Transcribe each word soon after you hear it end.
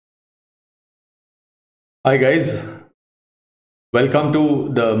Hi guys, welcome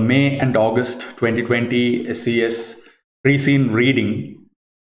to the May and August 2020 SCS pre-scene reading.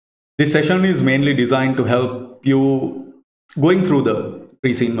 This session is mainly designed to help you going through the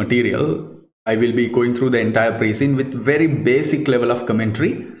pre-scene material. I will be going through the entire pre-scene with very basic level of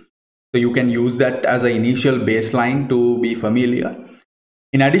commentary. So you can use that as an initial baseline to be familiar.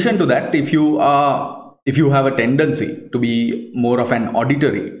 In addition to that, if you have a tendency to be more of an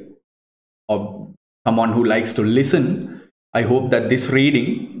auditory or someone who likes to listen, I hope that this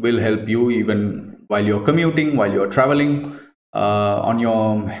reading will help you even while you're commuting, while you're traveling. On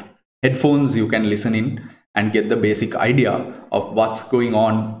your headphones, you can listen in and get the basic idea of what's going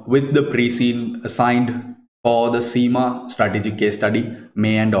on with the pre-scene assigned for the CIMA strategic case study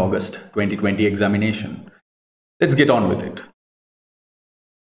May and August 2020 examination. Let's get on with it.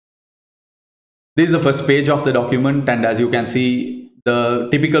 This is the first page of the document, and as you can see, the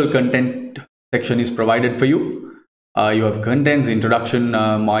typical content section is provided for you. You have contents, introduction,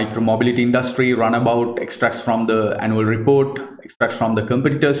 micromobility industry, runabout, extracts from the annual report, extracts from the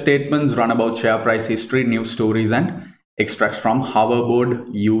competitor statements, runabout share price history, news stories, and extracts from hoverboard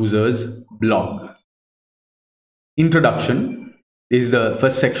users blog. Introduction is the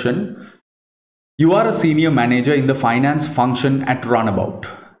first section. You are a senior manager in the finance function at Runnabout,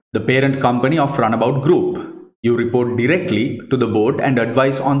 the parent company of Runnabout Group. You report directly to the board and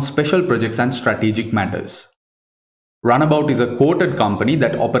advise on special projects and strategic matters. Runnabout is a quoted company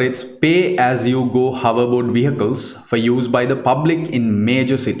that operates pay-as-you-go hoverboard vehicles for use by the public in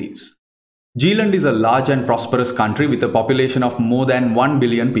major cities. Zealand is a large and prosperous country with a population of more than 1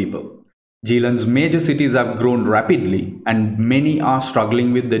 billion people. Zealand's major cities have grown rapidly, and many are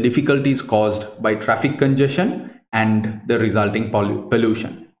struggling with the difficulties caused by traffic congestion and the resulting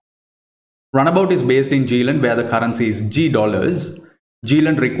pollution. Runnabout is based in Zealand, where the currency is G dollars.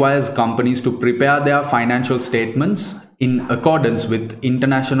 Zealand requires companies to prepare their financial statements in accordance with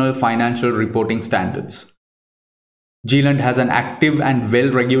international financial reporting standards. Zealand has an active and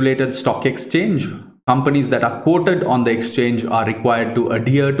well-regulated stock exchange. Companies that are quoted on the exchange are required to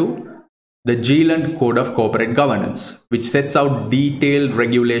adhere to the Zealand Code of Corporate Governance, which sets out detailed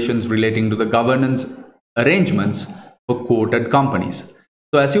regulations relating to the governance arrangements for quoted companies.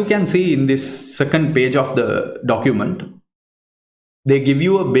 So as you can see in this second page of the document, they give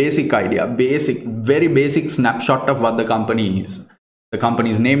you a basic idea, very basic snapshot of what the company is. The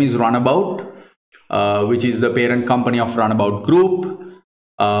company's name is Runnabout, which is the parent company of Runnabout Group.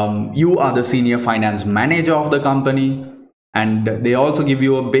 You are the senior finance manager of the company. And they also give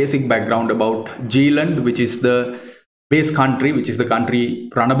you a basic background about Zealand, which is the base country, which is the country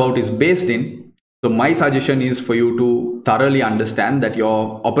Runnabout is based in. So my suggestion is for you to thoroughly understand that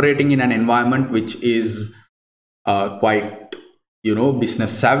you're operating in an environment which is quite,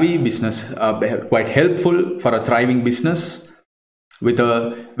 business savvy, quite helpful for a thriving business with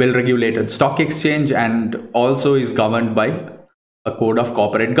a well-regulated stock exchange, and also is governed by a code of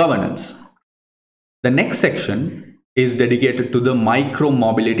corporate governance. The next section is dedicated to the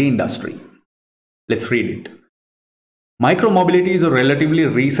micromobility industry. Let's read it. Micromobility is a relatively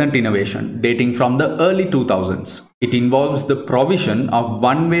recent innovation dating from the early 2000s. It involves the provision of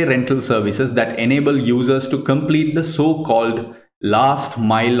one-way rental services that enable users to complete the so-called last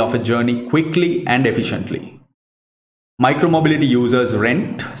mile of a journey quickly and efficiently. Micromobility users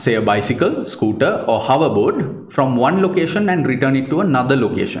rent, say, a bicycle, scooter, or hoverboard from one location and return it to another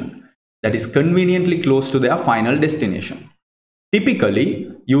location that is conveniently close to their final destination.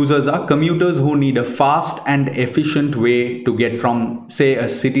 Typically, users are commuters who need a fast and efficient way to get from, say, a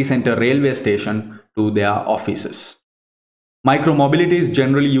city center railway station to their offices. Micromobility is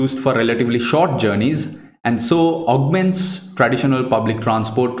generally used for relatively short journeys and so augments traditional public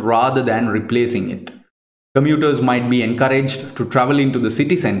transport rather than replacing it. Commuters might be encouraged to travel into the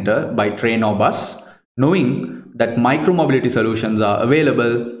city center by train or bus, knowing that micromobility solutions are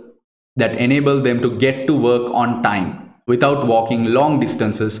available that enable them to get to work on time without walking long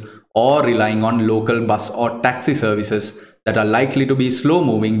distances or relying on local bus or taxi services that are likely to be slow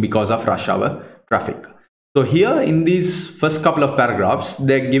moving because of rush hour traffic. So here in these first couple of paragraphs,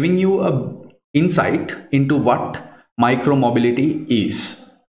 they're giving you a insight into what micromobility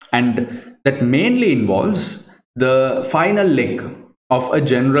is, and that mainly involves the final leg of a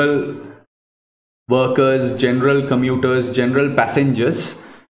general workers, general commuters, general passengers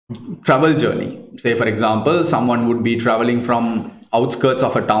travel journey. Say, for example, someone would be traveling from outskirts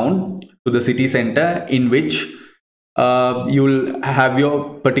of a town to the city center in which you'll have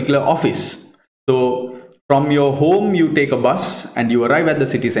your particular office. So from your home, you take a bus and you arrive at the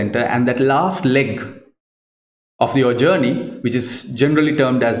city center, and that last leg of your journey, which is generally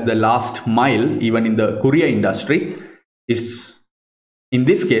termed as the last mile, even in the courier industry, is in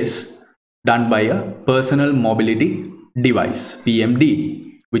this case done by a personal mobility device,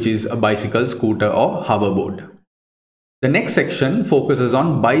 PMD, which is a bicycle, scooter, or hoverboard. The next section focuses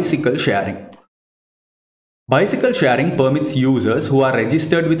on bicycle sharing. Bicycle sharing permits users who are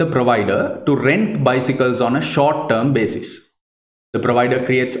registered with a provider to rent bicycles on a short-term basis. The provider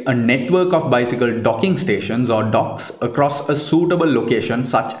creates a network of bicycle docking stations or docks across a suitable location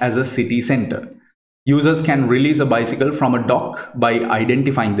such as a city center. Users can release a bicycle from a dock by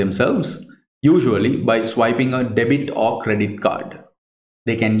identifying themselves, usually by swiping a debit or credit card.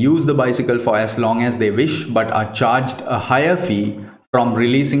 They can use the bicycle for as long as they wish but are charged a higher fee from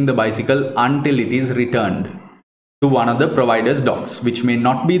releasing the bicycle until it is returned to one of the provider's docks, which may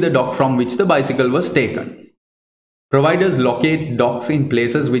not be the dock from which the bicycle was taken. Providers locate docks in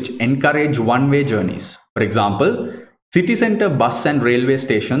places which encourage one-way journeys. For example, city center bus and railway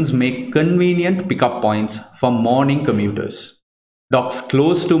stations make convenient pickup points for morning commuters. Docks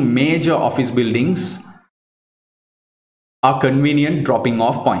close to major office buildings are convenient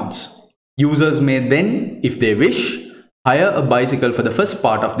dropping-off points. Users may then, if they wish, hire a bicycle for the first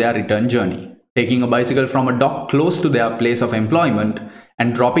part of their return journey, taking a bicycle from a dock close to their place of employment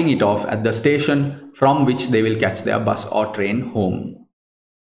and dropping it off at the station from which they will catch their bus or train home.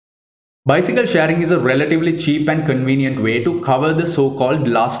 Bicycle sharing is a relatively cheap and convenient way to cover the so-called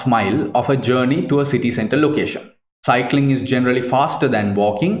last mile of a journey to a city center location. Cycling is generally faster than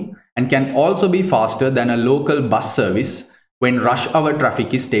walking and can also be faster than a local bus service when rush hour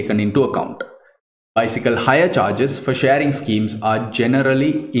traffic is taken into account. Bicycle hire charges for sharing schemes are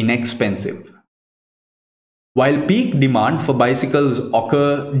generally inexpensive. While peak demand for bicycles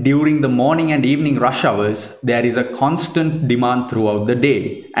occur during the morning and evening rush hours, there is a constant demand throughout the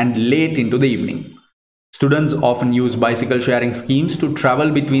day and late into the evening. Students often use bicycle sharing schemes to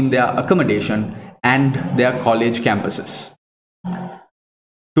travel between their accommodation and their college campuses.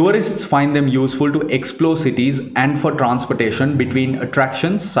 Tourists find them useful to explore cities and for transportation between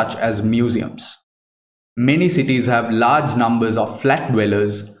attractions such as museums. Many cities have large numbers of flat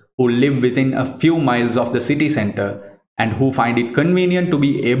dwellers who live within a few miles of the city center and who find it convenient to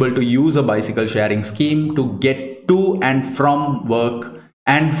be able to use a bicycle sharing scheme to get to and from work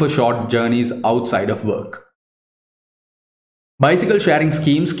and for short journeys outside of work. Bicycle sharing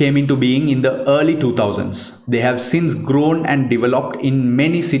schemes came into being in the early 2000s. They have since grown and developed in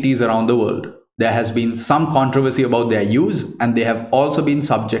many cities around the world. There has been some controversy about their use, and they have also been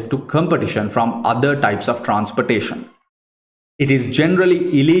subject to competition from other types of transportation. It is generally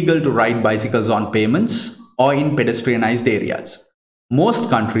illegal to ride bicycles on pavements or in pedestrianized areas. Most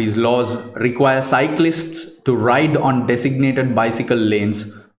countries' laws require cyclists to ride on designated bicycle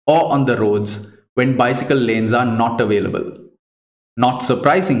lanes or on the roads when bicycle lanes are not available. Not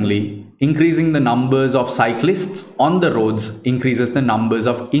surprisingly, increasing the numbers of cyclists on the roads increases the numbers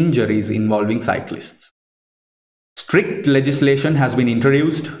of injuries involving cyclists. Strict legislation has been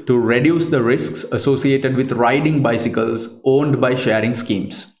introduced to reduce the risks associated with riding bicycles owned by sharing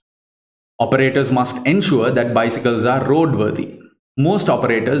schemes. Operators must ensure that bicycles are roadworthy. Most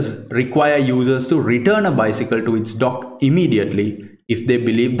operators require users to return a bicycle to its dock immediately if they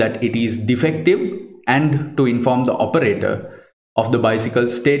believe that it is defective, and to inform the operator of the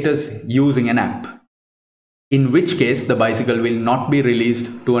bicycle's status using an app, in which case the bicycle will not be released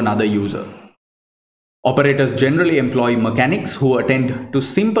to another user. Operators generally employ mechanics who attend to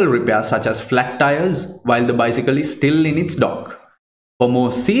simple repairs such as flat tires while the bicycle is still in its dock. For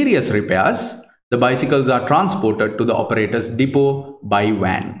more serious repairs, the bicycles are transported to the operator's depot by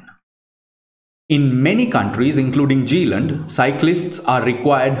van. In many countries, including Zealand, cyclists are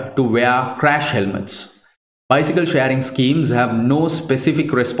required to wear crash helmets. Bicycle sharing schemes have no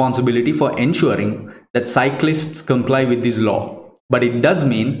specific responsibility for ensuring that cyclists comply with this law, but it does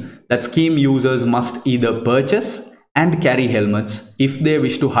mean that scheme users must either purchase and carry helmets if they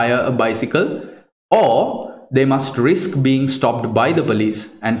wish to hire a bicycle, or they must risk being stopped by the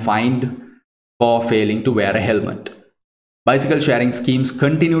police and fined for failing to wear a helmet. Bicycle sharing schemes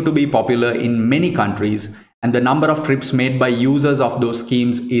continue to be popular in many countries, and the number of trips made by users of those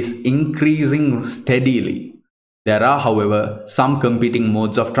schemes is increasing steadily. There are, however, some competing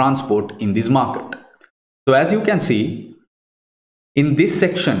modes of transport in this market. So as you can see, in this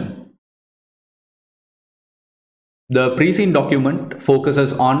section, the Preseen document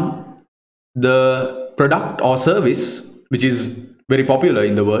focuses on the product or service which is very popular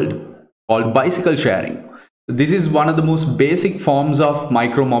in the world called bicycle sharing. This is one of the most basic forms of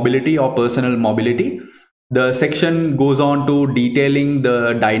micro-mobility or personal mobility. The section goes on to detailing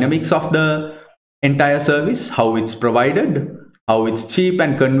the dynamics of the entire service, how it's provided, how it's cheap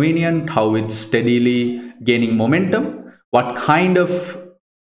and convenient, how it's steadily gaining momentum, what kind of,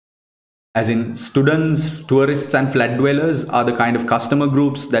 as in students, tourists and flat dwellers are the kind of customer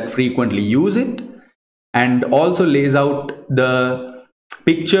groups that frequently use it, and also lays out the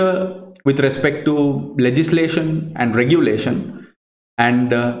picture with respect to legislation and regulation,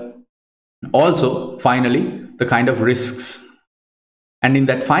 and also finally the kind of risks. And in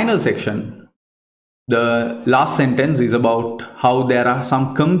that final section, the last sentence is about how there are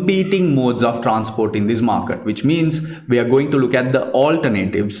some competing modes of transport in this market, which means we are going to look at the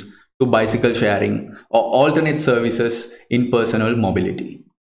alternatives to bicycle sharing or alternate services in personal mobility.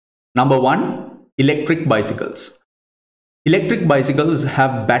 Number one, electric bicycles. Electric bicycles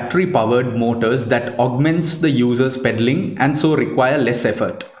have battery-powered motors that augments the user's pedaling and so require less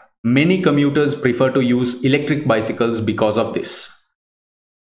effort. Many commuters prefer to use electric bicycles because of this.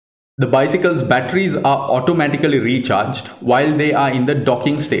 The bicycle's batteries are automatically recharged while they are in the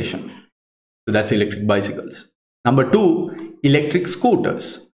docking station. So that's electric bicycles. Number two, electric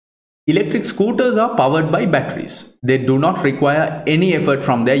scooters. Electric scooters are powered by batteries. They do not require any effort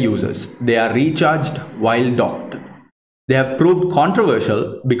from their users. They are recharged while docked. They have proved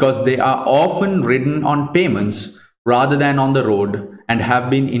controversial because they are often ridden on pavements rather than on the road and have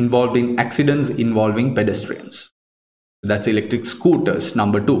been involved in accidents involving pedestrians. That's electric scooters,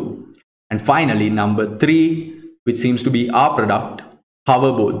 number two. And finally, number three, which seems to be our product,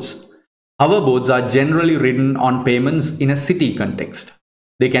 hoverboards. Hoverboards are generally ridden on pavements in a city context.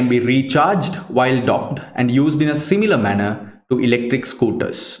 They can be recharged while docked and used in a similar manner to electric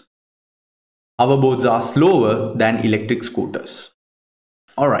scooters. Hoverboards are slower than electric scooters.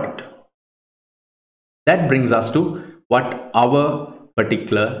 Alright. That brings us to what our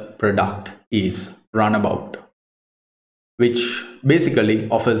particular product is, Runnabout, which basically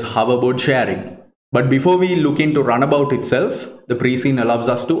offers hoverboard sharing. But before we look into Runnabout itself, the Preseen allows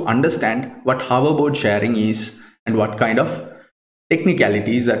us to understand what hoverboard sharing is and what kind of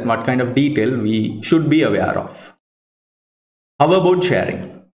technicalities and what kind of detail we should be aware of. Hoverboard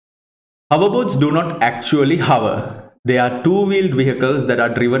sharing. Hoverboards do not actually hover. They are two-wheeled vehicles that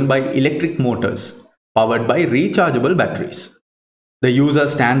are driven by electric motors, powered by rechargeable batteries. The user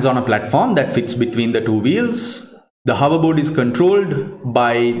stands on a platform that fits between the two wheels. The hoverboard is controlled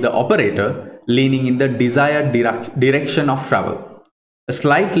by the operator leaning in the desired direction of travel. A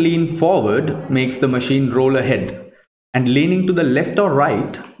slight lean forward makes the machine roll ahead, and leaning to the left or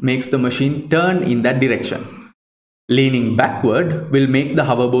right makes the machine turn in that direction. Leaning backward will make the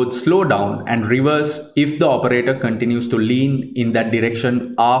hoverboard slow down and reverse if the operator continues to lean in that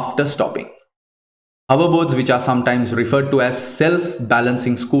direction after stopping. Hoverboards, which are sometimes referred to as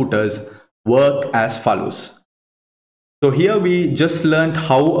self-balancing scooters, work as follows. So here we just learned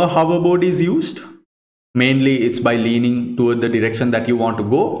how a hoverboard is used. Mainly it's by leaning toward the direction that you want to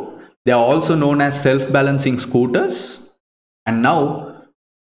go. They are also known as self-balancing scooters. And now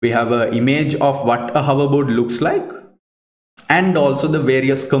we have an image of what a hoverboard looks like and also the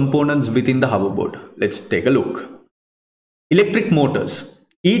various components within the hoverboard. Let's take a look. Electric motors.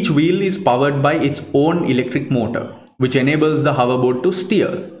 Each wheel is powered by its own electric motor, which enables the hoverboard to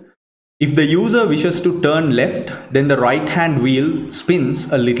steer. If the user wishes to turn left, then the right-hand wheel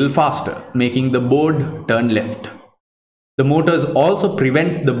spins a little faster, making the board turn left. The motors also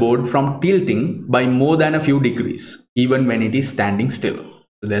prevent the board from tilting by more than a few degrees, even when it is standing still.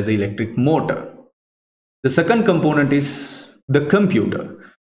 So there's the electric motor. The second component is the computer.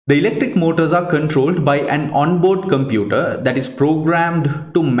 The electric motors are controlled by an onboard computer that is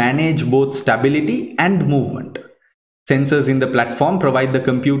programmed to manage both stability and movement. Sensors in the platform provide the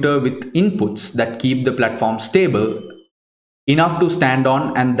computer with inputs that keep the platform stable enough to stand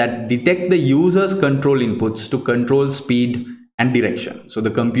on and that detect the user's control inputs to control speed and direction. So the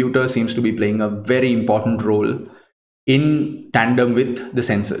computer seems to be playing a very important role in tandem with the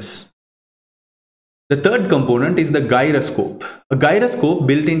sensors. The third component is the gyroscope. A gyroscope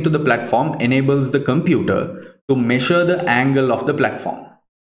built into the platform enables the computer to measure the angle of the platform.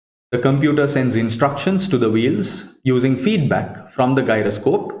 The computer sends instructions to the wheels using feedback from the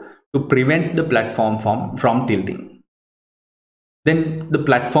gyroscope to prevent the platform from tilting. Then the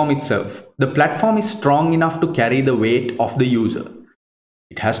platform itself. The platform is strong enough to carry the weight of the user.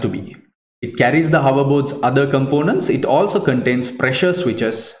 It has to be. It carries the hoverboard's other components. It also contains pressure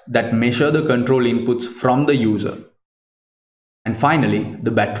switches that measure the control inputs from the user. And finally, the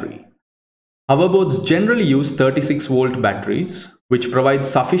battery. Hoverboards generally use 36-volt batteries, which provide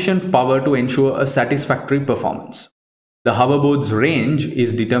sufficient power to ensure a satisfactory performance. The hoverboard's range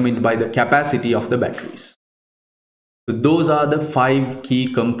is determined by the capacity of the batteries. So those are the 5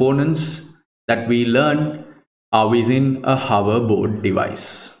 key components that we learn are within a hoverboard device.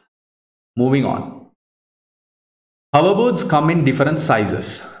 Moving on. Hoverboards come in different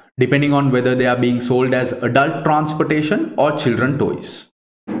sizes, depending on whether they are being sold as adult transportation or children toys.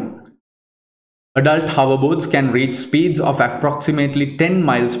 Adult hoverboards can reach speeds of approximately 10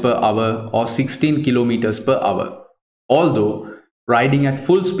 miles per hour or 16 kilometers per hour, although riding at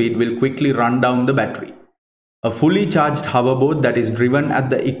full speed will quickly run down the battery. A fully charged hoverboard that is driven at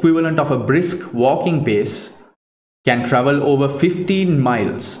the equivalent of a brisk walking pace can travel over 15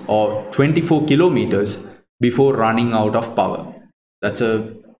 miles or 24 kilometers before running out of power. That's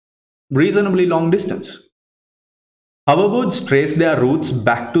a reasonably long distance. Hoverboards trace their roots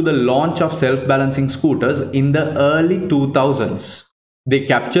back to the launch of self-balancing scooters in the early 2000s. They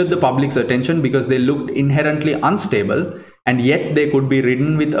captured the public's attention because they looked inherently unstable, and yet they could be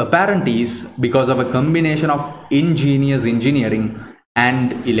ridden with apparent ease because of a combination of ingenious engineering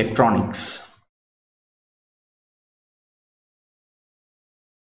and electronics.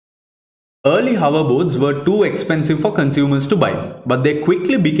 Early hoverboards were too expensive for consumers to buy, but they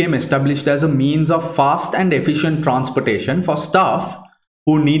quickly became established as a means of fast and efficient transportation for staff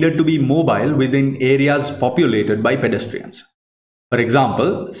who needed to be mobile within areas populated by pedestrians. For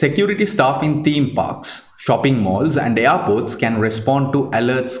example, security staff in theme parks, shopping malls, and airports can respond to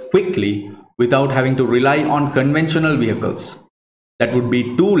alerts quickly without having to rely on conventional vehicles that would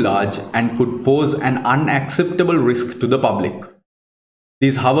be too large and could pose an unacceptable risk to the public.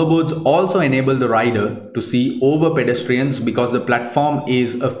 These hoverboards also enable the rider to see over pedestrians because the platform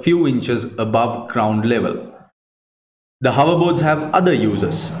is a few inches above ground level. The hoverboards have other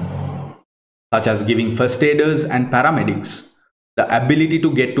uses, such as giving first aiders and paramedics the ability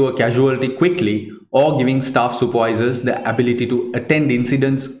to get to a casualty quickly, or giving staff supervisors the ability to attend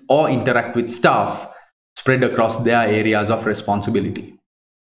incidents or interact with staff spread across their areas of responsibility.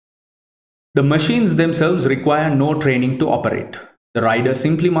 The machines themselves require no training to operate. The rider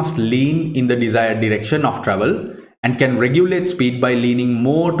simply must lean in the desired direction of travel and can regulate speed by leaning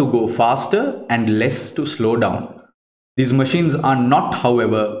more to go faster and less to slow down. These machines are not,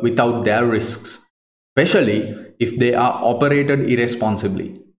 however, without their risks, especially if they are operated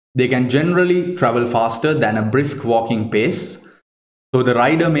irresponsibly. They can generally travel faster than a brisk walking pace, so the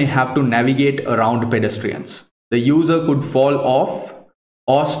rider may have to navigate around pedestrians. The user could fall off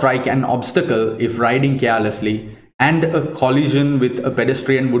or strike an obstacle if riding carelessly, and a collision with a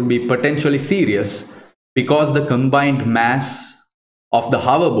pedestrian would be potentially serious because the combined mass of the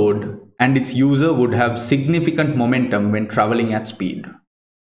hoverboard and its user would have significant momentum when traveling at speed.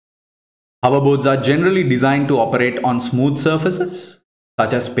 Hoverboards are generally designed to operate on smooth surfaces,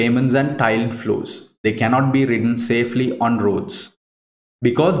 such as pavements and tiled floors. They cannot be ridden safely on roads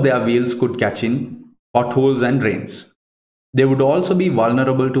because their wheels could catch in potholes and drains. They would also be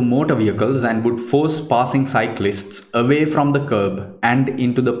vulnerable to motor vehicles and would force passing cyclists away from the curb and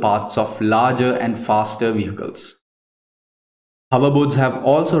into the paths of larger and faster vehicles. Hoverboards have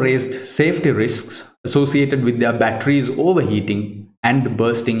also raised safety risks associated with their batteries overheating and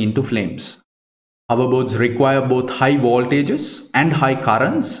bursting into flames. Hoverboards require both high voltages and high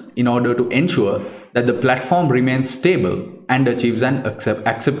currents in order to ensure that the platform remains stable and achieves an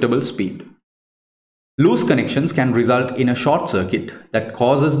acceptable speed. Loose connections can result in a short circuit that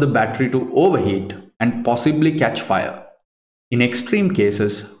causes the battery to overheat and possibly catch fire. In extreme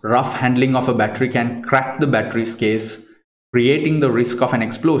cases, rough handling of a battery can crack the battery's case, creating the risk of an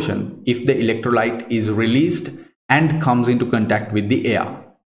explosion if the electrolyte is released and comes into contact with the air.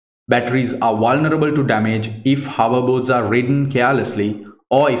 Batteries are vulnerable to damage if hoverboards are ridden carelessly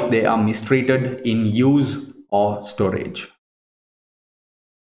or if they are mistreated in use or storage.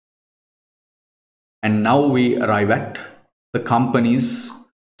 And now we arrive at the companies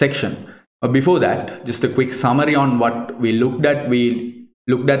section. But before that, just a quick summary on what we looked at. We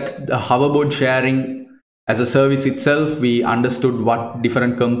looked at the hoverboard sharing as a service itself. We understood what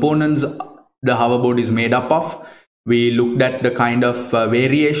different components the hoverboard is made up of. We looked at the kind of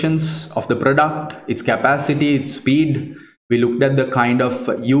variations of the product, its capacity, its speed. We looked at the kind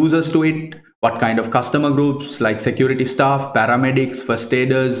of users to it, what kind of customer groups like security staff, paramedics, first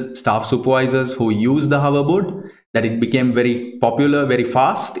aiders, staff supervisors who use the hoverboard, that it became very popular very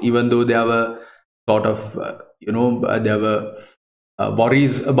fast, even though there were sort of, there were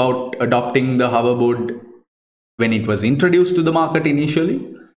worries about adopting the hoverboard when it was introduced to the market initially.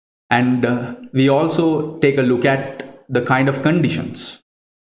 And we also take a look at the kind of conditions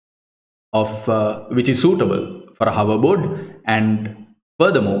of which is suitable for a hoverboard. And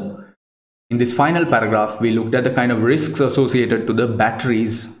furthermore, in this final paragraph, we looked at the kind of risks associated to the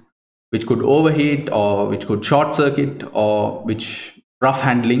batteries, which could overheat or which could short circuit or which rough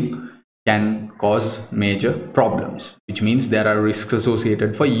handling can cause major problems, which means there are risks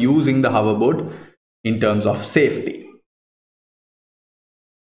associated for using the hoverboard in terms of safety.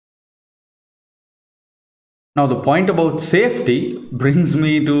 Now, the point about safety brings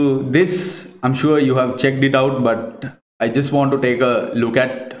me to this. I'm sure you have checked it out, but I just want to take a look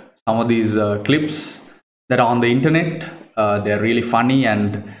at some of these clips that are on the internet. They're really funny,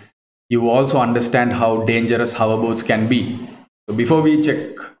 and you also understand how dangerous hoverboards can be. So before we check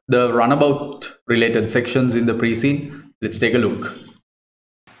the runabout related sections in the Preseen, let's take a look.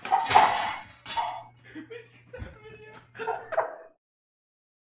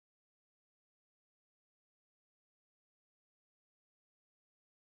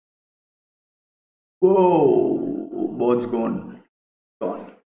 Whoa, what's gone?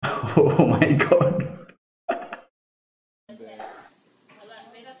 Gone. Oh my god.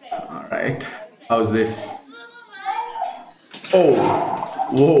 All right, how's this? Oh,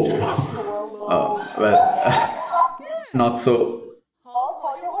 whoa. Well, not so.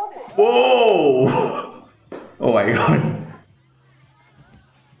 Whoa. Oh my god.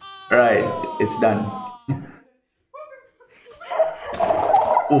 Right, it's done.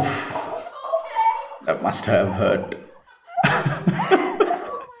 Oof. That must have hurt.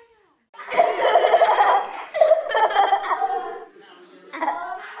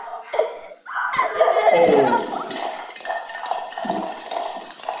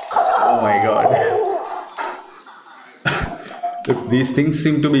 Oh my god. Look, these things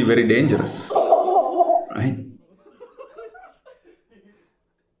seem to be very dangerous, right?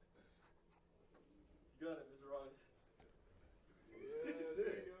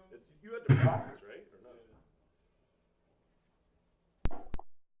 You had to practice, right? Or not?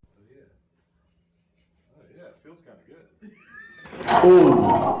 Oh yeah, it feels kind of good.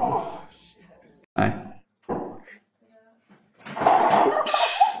 Oh. Right.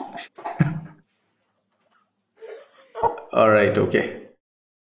 All right, okay.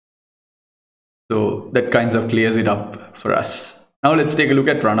 So that kinds of clears it up for us. Now let's take a look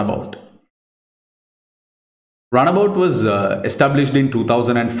at Runnabout. Runnabout was established in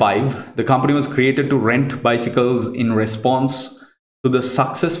 2005. The company was created to rent bicycles in response to the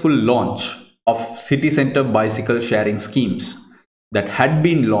successful launch of city center bicycle sharing schemes that had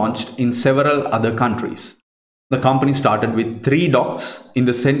been launched in several other countries. The company started with 3 docks in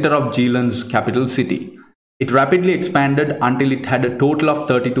the center of Zealand's capital city. It rapidly expanded until it had a total of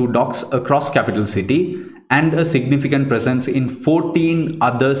 32 docks across capital city and a significant presence in 14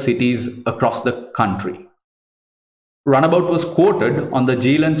 other cities across the country. Runnabout was quoted on the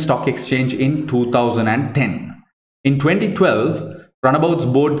Zealand Stock Exchange in 2010. In 2012, Runnabout's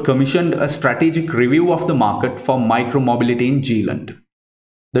board commissioned a strategic review of the market for micromobility in Zealand.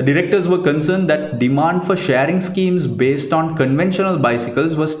 The directors were concerned that demand for sharing schemes based on conventional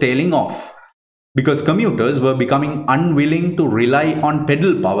bicycles was tailing off because commuters were becoming unwilling to rely on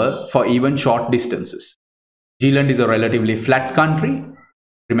pedal power for even short distances. Zealand is a relatively flat country,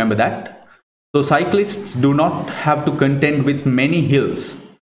 remember that? So cyclists do not have to contend with many hills,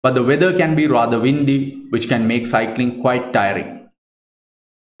 but the weather can be rather windy, which can make cycling quite tiring.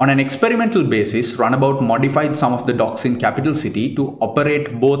 On an experimental basis, Runnabout modified some of the docks in capital city to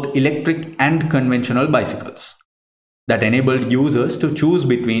operate both electric and conventional bicycles. That enabled users to choose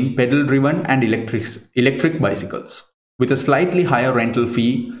between pedal-driven and electric bicycles, with a slightly higher rental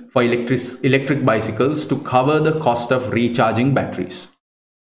fee for electric bicycles to cover the cost of recharging batteries.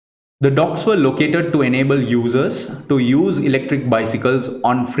 The docks were located to enable users to use electric bicycles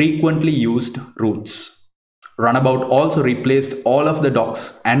on frequently used routes. Runnabout also replaced all of the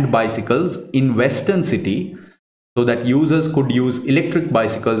docks and bicycles in Western City so that users could use electric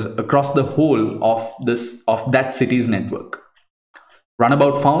bicycles across the whole of that city's network.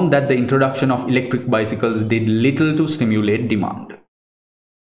 Runnabout found that the introduction of electric bicycles did little to stimulate demand.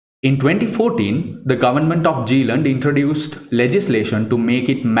 In 2014, the government of Zealand introduced legislation to make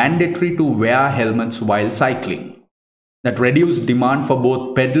it mandatory to wear helmets while cycling. That reduced demand for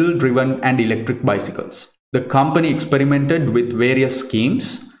both pedal-driven and electric bicycles. The company experimented with various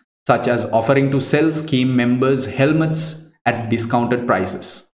schemes, such as offering to sell scheme members helmets at discounted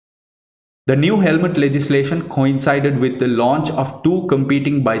prices. The new helmet legislation coincided with the launch of 2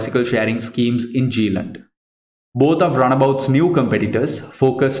 competing bicycle sharing schemes in Zealand. Both of Runnabout's new competitors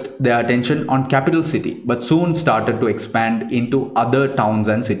focused their attention on capital city, but soon started to expand into other towns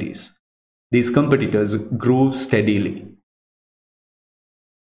and cities. These competitors grew steadily.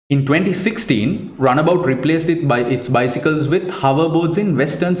 In 2016, Runnabout replaced its bicycles with hoverboards in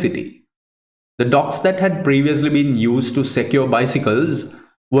Western City. The docks that had previously been used to secure bicycles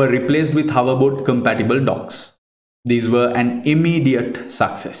were replaced with hoverboard-compatible docks. These were an immediate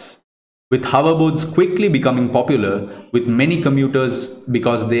success. with hoverboards quickly becoming popular with many commuters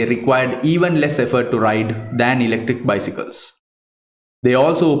because they required even less effort to ride than electric bicycles. They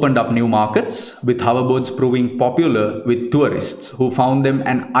also opened up new markets, with hoverboards proving popular with tourists who found them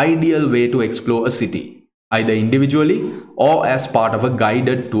an ideal way to explore a city, either individually or as part of a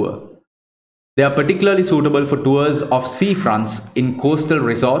guided tour. They are particularly suitable for tours of seafronts in coastal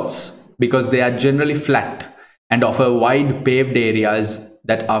resorts because they are generally flat and offer wide paved areas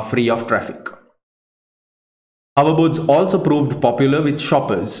that are free of traffic. Hoverboards also proved popular with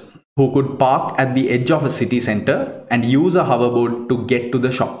shoppers who could park at the edge of a city center and use a hoverboard to get to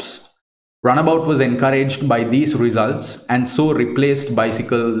the shops. Runnabout was encouraged by these results and so replaced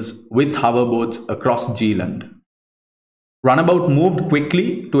bicycles with hoverboards across Zealand. Runnabout moved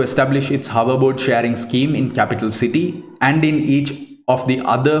quickly to establish its hoverboard sharing scheme in capital city and in each of the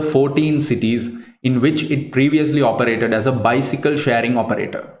other 14 cities in which it previously operated as a bicycle sharing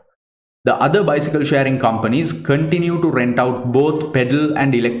operator. The other bicycle sharing companies continue to rent out both pedal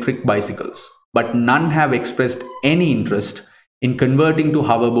and electric bicycles, but none have expressed any interest in converting to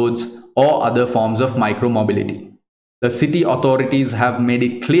hoverboards or other forms of micromobility. The city authorities have made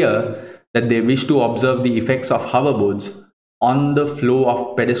it clear that they wish to observe the effects of hoverboards on the flow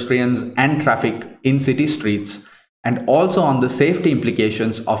of pedestrians and traffic in city streets and also on the safety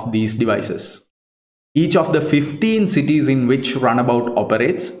implications of these devices. Each of the 15 cities in which Runnabout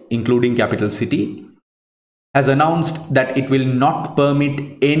operates, including capital city, has announced that it will not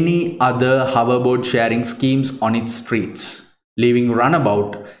permit any other hoverboard sharing schemes on its streets, leaving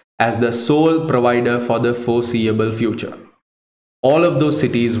Runnabout as the sole provider for the foreseeable future. All of those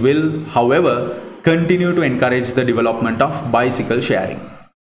cities will, however, continue to encourage the development of bicycle sharing.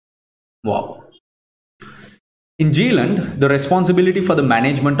 Wow. In Zealand, the responsibility for the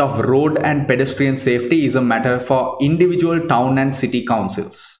management of road and pedestrian safety is a matter for individual town and city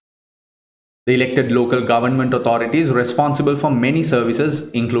councils. The elected local government authorities responsible for many services,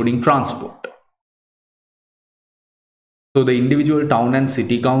 including transport. So the individual town and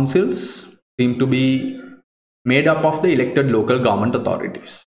city councils seem to be made up of the elected local government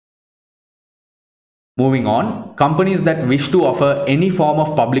authorities. Moving on, companies that wish to offer any form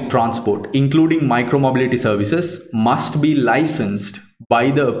of public transport, including micromobility services, must be licensed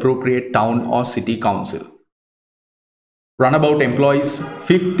by the appropriate town or city council. Runnabout employs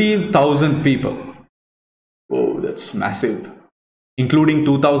 15,000 people. Oh, that's massive. Including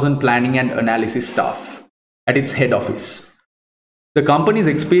 2,000 planning and analysis staff at its head office. The company's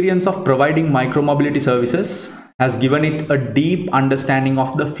experience of providing micromobility services has given it a deep understanding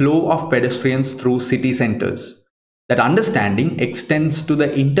of the flow of pedestrians through city centers. That understanding extends to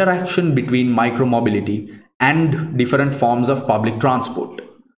the interaction between micromobility and different forms of public transport,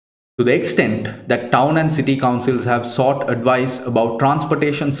 to the extent that town and city councils have sought advice about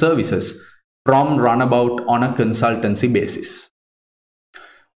transportation services from Runnabout on a consultancy basis.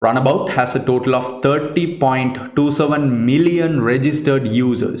 Runnabout has a total of 30.27 million registered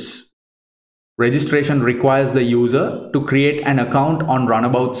users. Registration requires the user to create an account on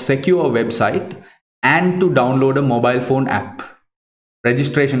Runnabout's secure website and to download a mobile phone app.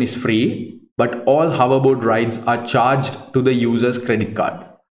 Registration is free, but all hoverboard rides are charged to the user's credit card.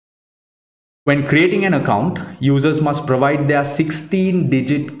 When creating an account, users must provide their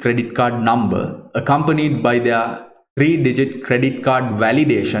 16-digit credit card number accompanied by their 3-digit credit card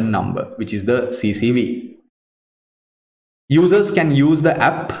validation number, which is the CCV. Users can use the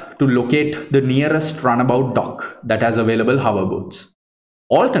app to locate the nearest Runnabout dock that has available hoverboards.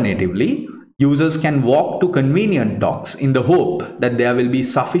 Alternatively, users can walk to convenient docks in the hope that there will be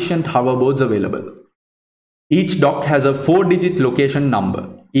sufficient hoverboards available. Each dock has a 4-digit location number.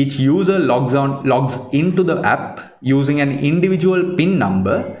 Each user logs into the app using an individual PIN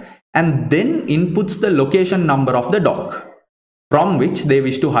number and then inputs the location number of the dock from which they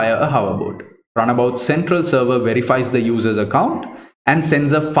wish to hire a hoverboard. Runnabout's central server verifies the user's account and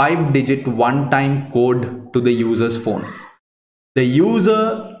sends a 5-digit one-time code to the user's phone. The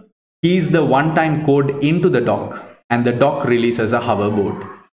user keys the one-time code into the dock and the dock releases a hoverboard.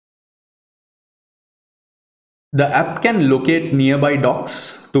 The app can locate nearby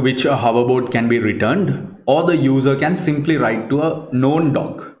docks to which a hoverboard can be returned, or the user can simply ride to a known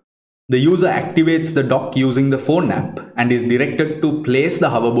dock. The user activates the dock using the phone app and is directed to place the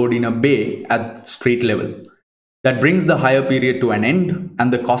hoverboard in a bay at street level. That brings the hire period to an end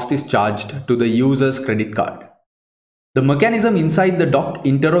and the cost is charged to the user's credit card. The mechanism inside the dock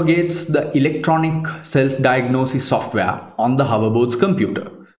interrogates the electronic self-diagnosis software on the hoverboard's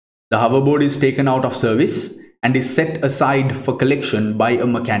computer. The hoverboard is taken out of service and is set aside for collection by a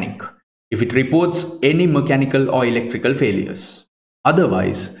mechanic if it reports any mechanical or electrical failures.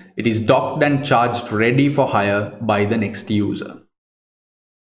 Otherwise, it is docked and charged ready for hire by the next user.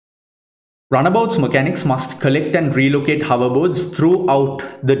 Runabout's mechanics must collect and relocate hoverboards throughout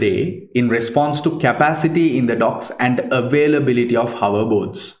the day in response to capacity in the docks and availability of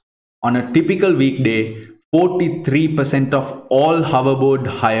hoverboards. On a typical weekday, 43% of all hoverboard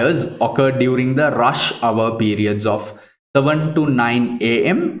hires occur during the rush hour periods of 7 to 9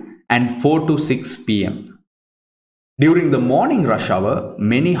 a.m. and 4 to 6 p.m. During the morning rush hour,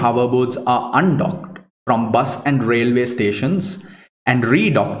 many hoverboards are undocked from bus and railway stations and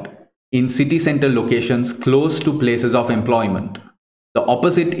redocked in city center locations close to places of employment. The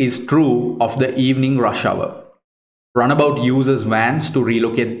opposite is true of the evening rush hour. Runabout uses vans to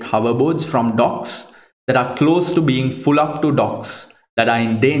relocate hoverboards from docks that are close to being full up to docks that are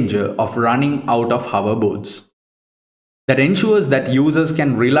in danger of running out of hoverboards. That ensures that users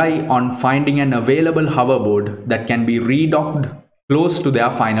can rely on finding an available hoverboard that can be redocked close to their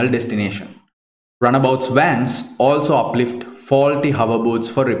final destination. Runabout's vans also uplift faulty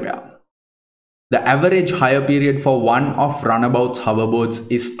hoverboards for repair. The average hire period for one of Runabout's hoverboards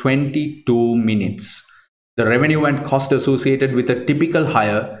is 22 minutes. The revenue and cost associated with a typical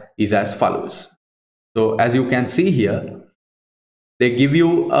hire is as follows. So as you can see here, they give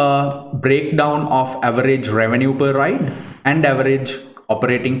you a breakdown of average revenue per ride and average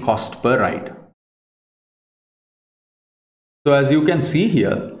operating cost per ride. So as you can see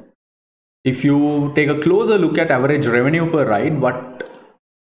here, if you take a closer look at average revenue per ride, what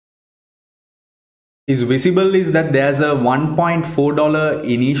is visible is that there's a $1.4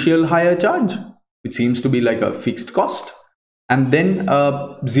 initial hire charge, which seems to be like a fixed cost, and then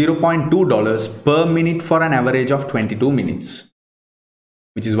 $0.2 per minute for an average of 22 minutes,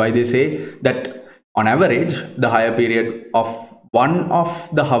 which is why they say that on average the hire period of one of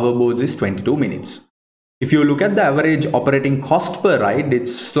the hoverboards is 22 minutes. If you look at the average operating cost per ride,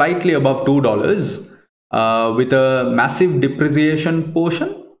 it's slightly above $2 with a massive depreciation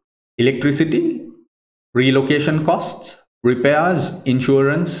portion, electricity, relocation costs, repairs,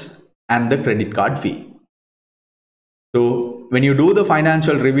 insurance, and the credit card fee. So when you do the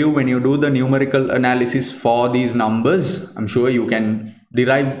financial review, when you do the numerical analysis for these numbers, I'm sure you can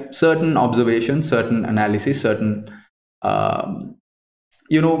derive certain observations, certain analysis, certain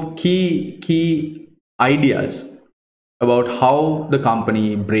key ideas about how the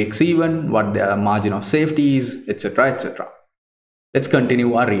company breaks even, what their margin of safety is, etc., etc. Let's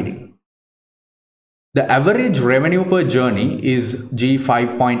continue our reading. The average revenue per journey is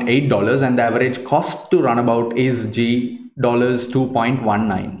 $5.8 and the average cost to Runabout is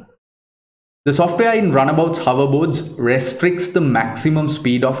 $2.19. The software in Runabout's hoverboards restricts the maximum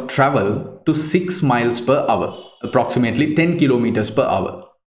speed of travel to 6 miles per hour, approximately 10 kilometers per hour.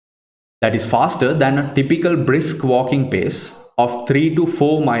 That is faster than a typical brisk walking pace of 3 to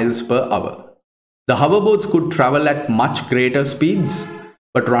 4 miles per hour. The hoverboards could travel at much greater speeds,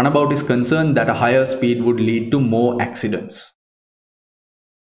 but Runabout is concerned that a higher speed would lead to more accidents.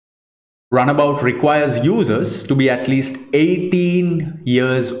 Runabout requires users to be at least 18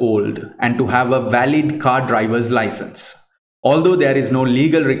 years old and to have a valid car driver's license. Although there is no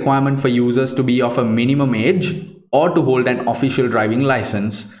legal requirement for users to be of a minimum age or to hold an official driving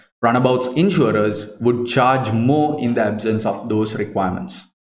license, Runabout's insurers would charge more in the absence of those requirements.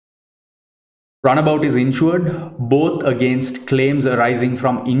 Runabout is insured both against claims arising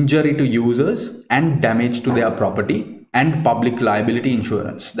from injury to users and damage to their property, and public liability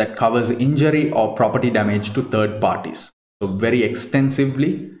insurance that covers injury or property damage to third parties. So very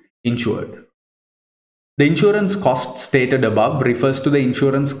extensively insured. The insurance cost stated above refers to the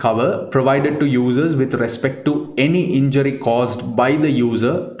insurance cover provided to users with respect to any injury caused by the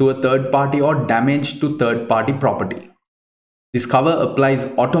user to a third party or damage to third party property. This cover applies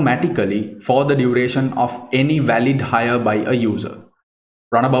automatically for the duration of any valid hire by a user.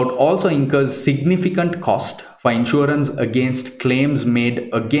 Runabout also incurs significant cost for insurance against claims made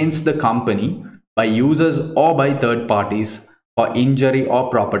against the company by users or by third parties for injury or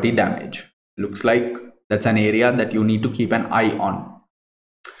property damage. Looks like that's an area that you need to keep an eye on.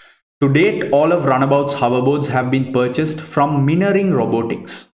 To date, all of Runabout's hoverboards have been purchased from Minering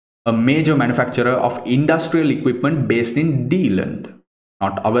Robotics, a major manufacturer of industrial equipment based in Deland,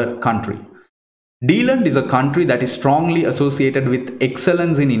 not our country. Deland is a country that is strongly associated with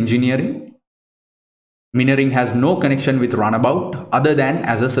excellence in engineering. Minering has no connection with Runabout other than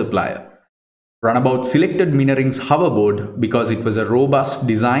as a supplier. Runabout selected Minering's hoverboard because it was a robust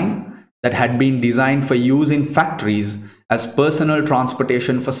design that had been designed for use in factories as personal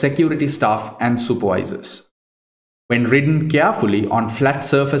transportation for security staff and supervisors. When ridden carefully on flat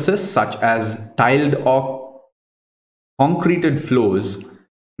surfaces such as tiled or concreted floors,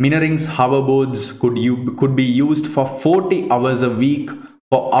 Minnering's hoverboards could be used for 40 hours a week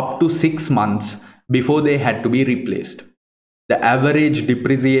for up to 6 months before they had to be replaced. The average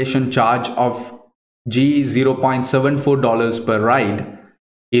depreciation charge of $0.74 per ride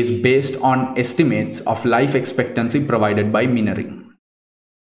is based on estimates of life expectancy provided by Minnering.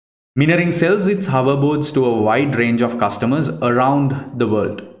 Minnering sells its hoverboards to a wide range of customers around the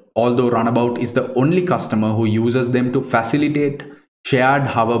world, although Runnabout is the only customer who uses them to facilitate shared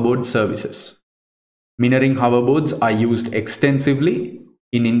hoverboard services. Minnering hoverboards are used extensively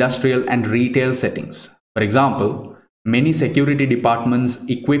in industrial and retail settings. For example, many security departments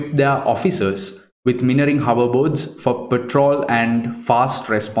equip their officers with Minnering hoverboards for patrol and fast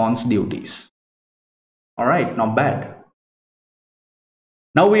response duties. Alright, not bad.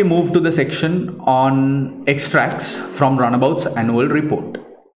 Now we move to the section on extracts from Runnabout's annual report.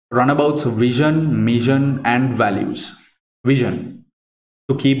 Runnabout's vision, mission and values. Vision: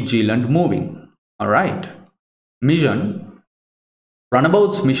 to keep Zealand moving. Alright. Mission: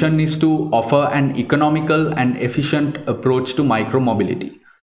 Runnabout's mission is to offer an economical and efficient approach to micromobility.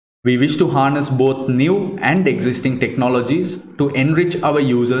 We wish to harness both new and existing technologies to enrich our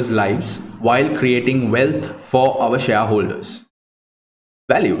users' lives while creating wealth for our shareholders.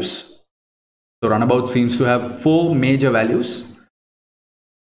 Values. So Runnabout seems to have 4 major values.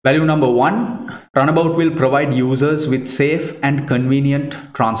 Value number 1, Runnabout will provide users with safe and convenient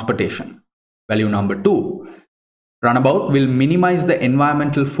transportation. Value number 2, Runnabout will minimize the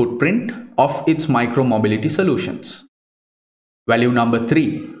environmental footprint of its micromobility solutions. Value number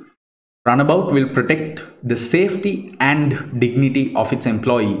 3, Runnabout will protect the safety and dignity of its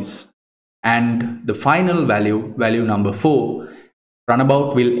employees. And the final value, value number 4,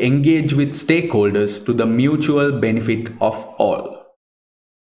 Runnabout will engage with stakeholders to the mutual benefit of all.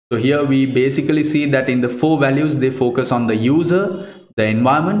 So here we basically see that in the 4 values, they focus on the user, the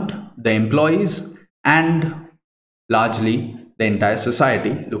environment, the employees, and largely the entire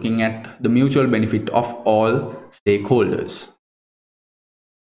society, looking at the mutual benefit of all stakeholders.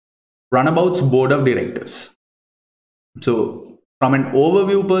 Runnabout's board of directors. So from an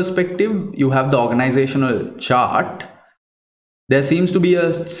overview perspective, you have the organizational chart. There seems to be a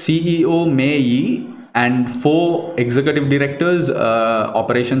CEO, May, and 4 executive directors,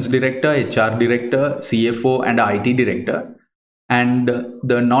 operations director, HR director, CFO, and IT director. And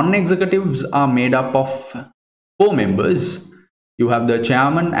the non-executives are made up of 4 members. You have the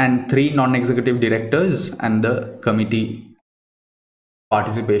chairman and 3 non-executive directors, and the committee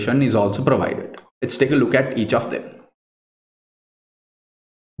participation is also provided. Let's take a look at each of them.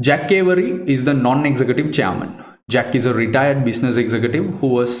 Jack Avery is the non-executive chairman. Jack is a retired business executive who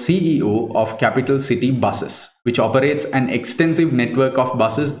was CEO of Capital City Buses, which operates an extensive network of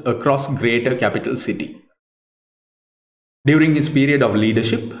buses across Greater Capital City. During his period of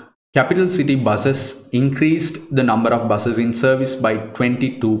leadership, Capital City Buses increased the number of buses in service by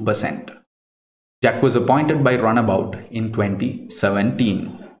 22%. Jack was appointed by Runnabout in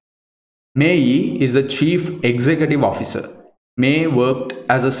 2017. May is the Chief Executive Officer. May worked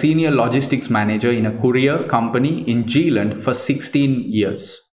as a senior logistics manager in a courier company in Zealand for 16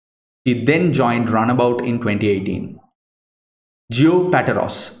 years. He then joined Runnabout in 2018. Gio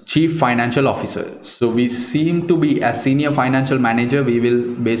Pateros, Chief Financial Officer. So we seem to be, as senior financial manager, we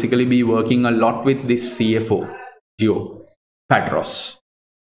will basically be working a lot with this CFO, Gio Pateros.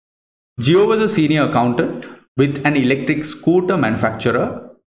 Gio was a senior accountant with an electric scooter manufacturer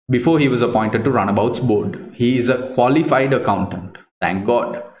before he was appointed to Runnabout's board. He is a qualified accountant. Thank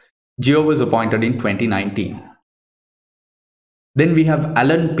God. Gio was appointed in 2019. Then we have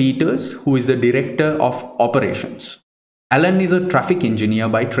Alan Peters, who is the Director of Operations. Alan is a traffic engineer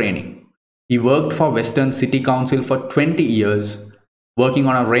by training. He worked for Western City Council for 20 years, working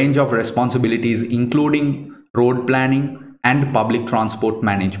on a range of responsibilities including road planning and public transport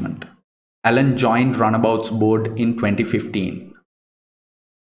management. Alan joined Runnabout's board in 2015.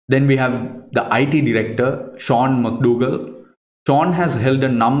 Then we have the IT Director, Sean McDougall. Sean has held a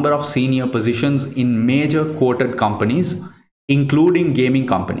number of senior positions in major quoted companies, including gaming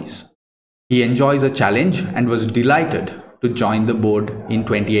companies. He enjoys a challenge and was delighted to join the board in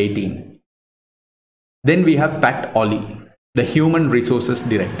 2018. Then we have Pat Ollie, the Human Resources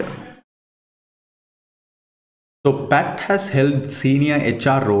Director. So Pat has held senior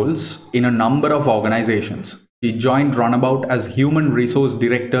HR roles in a number of organizations. He joined Runnabout as Human Resource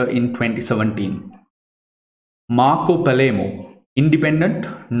Director in 2017. Marco Palermo,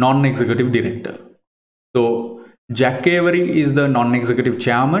 Independent Non-Executive Director. So Jack Avery is the non-executive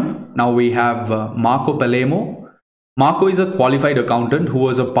chairman. Now we have Marco Palermo, Marco is a qualified accountant who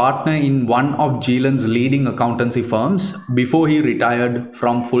was a partner in one of Zealand's leading accountancy firms before he retired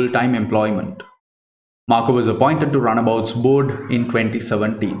from full-time employment. Marco was appointed to Runnabout's board in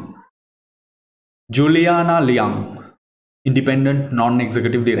 2017. Juliana Liang, independent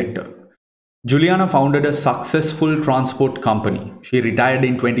non-executive director. Juliana founded a successful transport company. She retired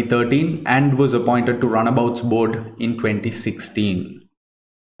in 2013 and was appointed to Runnabout's board in 2016.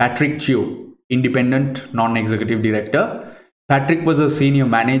 Patrick Chew, independent non-executive director. Patrick was a senior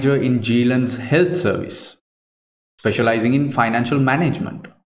manager in Zealand's health service, specializing in financial management.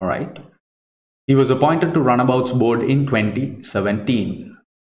 All right. He was appointed to Runnabout's board in 2017.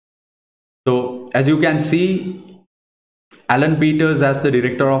 So, as you can see, Alan Peters, as the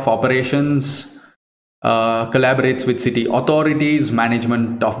Director of Operations, collaborates with city authorities,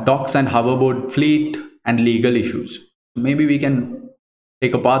 management of docks and hoverboard fleet, and legal issues. Maybe we can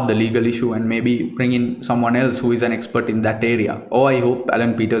take apart the legal issue and maybe bring in someone else who is an expert in that area. Oh, I hope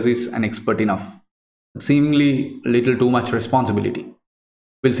Alan Peters is an expert enough. Seemingly a little too much responsibility.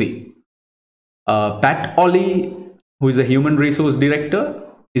 We'll see. Pat Ollie, who is a Human Resource Director,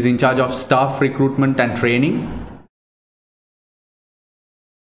 is in charge of staff recruitment and training.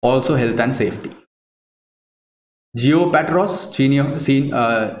 Also health and safety. Gio Patros,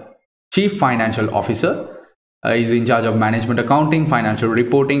 Chief Financial Officer, is in charge of management accounting, financial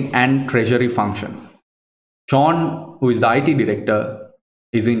reporting, and treasury function. Sean, who is the IT Director,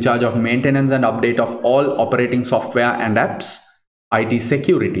 is in charge of maintenance and update of all operating software and apps, IT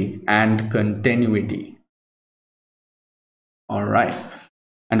security, and continuity. All right.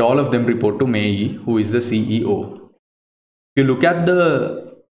 And all of them report to Mei, who is the CEO. If you look at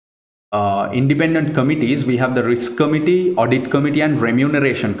the independent committees, we have the Risk Committee, Audit Committee, and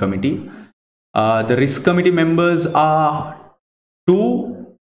Remuneration Committee. The Risk Committee members are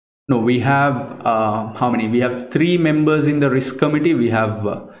we have how many? We have 3 members in the Risk Committee. We have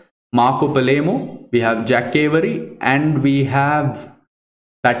Marco Palermo, we have Jack Avery, and we have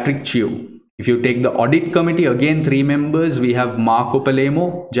Patrick Chew. If you take the Audit Committee, again 3 members. We have Marco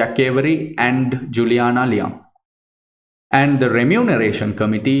Palermo, Jack Avery, and Juliana Liang. And the Remuneration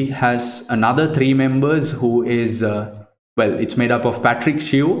Committee has another 3 members who is, it's made up of Patrick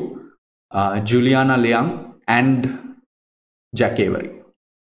Chew, Juliana Liang, and Jack Avery.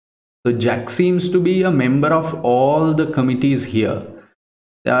 So Jack seems to be a member of all the committees here.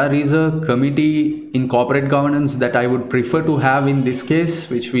 There is a committee in corporate governance that I would prefer to have in this case,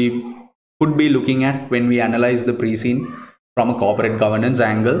 which we could be looking at when we analyze the Preseen from a corporate governance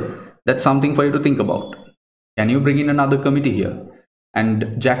angle. That's something for you to think about. Can you bring in another committee here?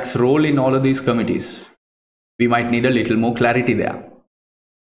 And Jack's role in all of these committees. We might need a little more clarity there.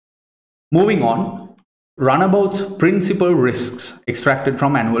 Moving on, Runnabout's principal risks extracted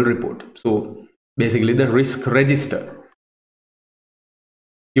from annual report. So basically the risk register.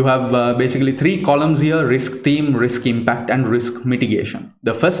 You have basically 3 columns here: risk theme, risk impact, and risk mitigation.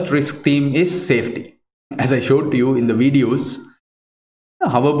 The first risk theme is safety. As I showed to you in the videos, a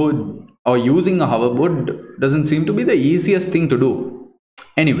hoverboard or using a hoverboard doesn't seem to be the easiest thing to do.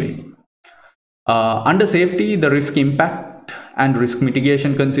 Anyway, under safety, the risk impact and risk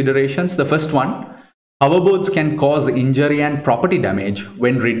mitigation considerations. The first one, hoverboards can cause injury and property damage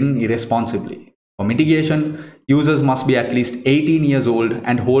when ridden irresponsibly. For mitigation, users must be at least 18 years old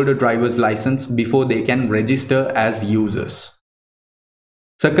and hold a driver's license before they can register as users.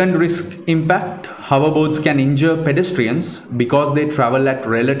 Second risk impact, hoverboards can injure pedestrians because they travel at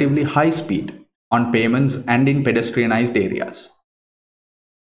relatively high speed on pavements and in pedestrianized areas.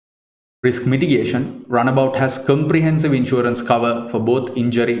 Risk mitigation, Runnabout has comprehensive insurance cover for both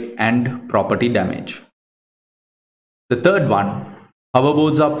injury and property damage. The third one,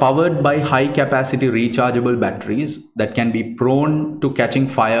 hoverboards are powered by high-capacity rechargeable batteries that can be prone to catching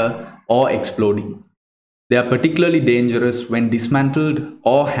fire or exploding. They are particularly dangerous when dismantled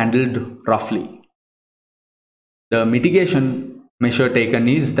or handled roughly. The mitigation measure taken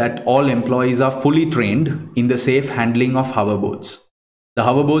is that all employees are fully trained in the safe handling of hoverboards. The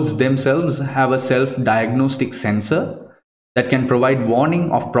hoverboards themselves have a self-diagnostic sensor that can provide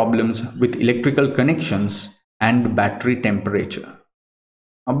warning of problems with electrical connections and battery temperature.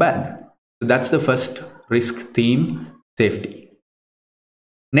 Not bad. So that's the first risk theme, safety.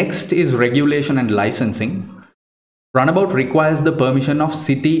 Next is regulation and licensing. Runnabout requires the permission of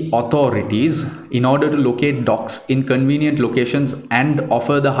city authorities in order to locate docks in convenient locations and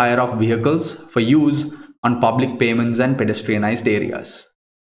offer the hire of vehicles for use on public pavements and pedestrianized areas.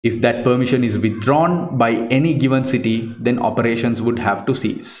 If that permission is withdrawn by any given city, then operations would have to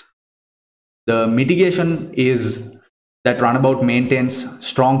cease. The mitigation is that Runnabout maintains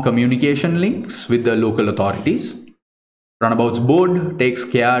strong communication links with the local authorities. Runabout's board takes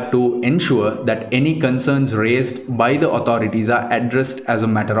care to ensure that any concerns raised by the authorities are addressed as a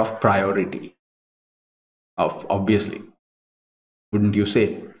matter of priority. Obviously, wouldn't you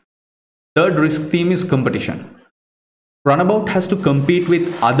say? Third risk theme is competition. Runabout has to compete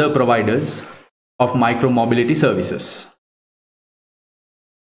with other providers of micro-mobility services,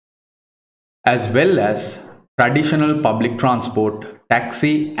 as well as traditional public transport,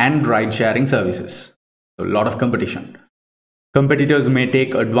 taxi and ride-sharing services. So a lot of competition. Competitors may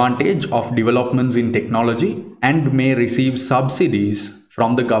take advantage of developments in technology and may receive subsidies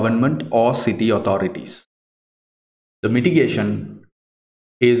from the government or city authorities. The mitigation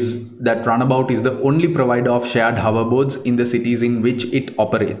is that Runabout is the only provider of shared hoverboards in the cities in which it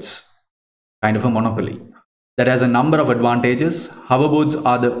operates. Kind of a monopoly. That has a number of advantages. Hoverboards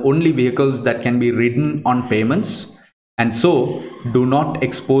are the only vehicles that can be ridden on pavements and so do not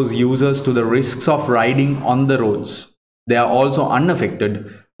expose users to the risks of riding on the roads. They are also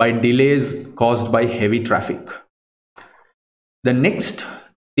unaffected by delays caused by heavy traffic. The next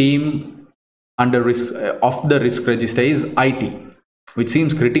theme under risk of the risk register is IT, which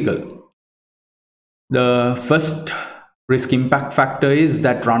seems critical. The first risk impact factor is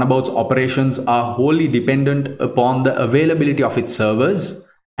that Runabout's operations are wholly dependent upon the availability of its servers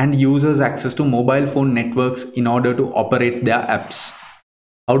and users' access to mobile phone networks in order to operate their apps.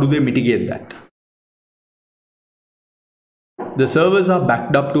 How do they mitigate that? The servers are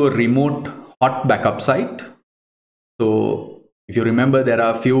backed up to a remote hot backup site. So if you remember, there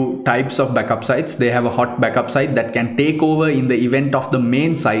are a few types of backup sites. They have a hot backup site that can take over in the event of the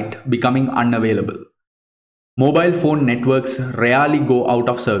main site becoming unavailable. Mobile phone networks rarely go out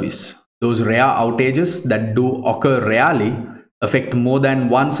of service. Those rare outages that do occur rarely affect more than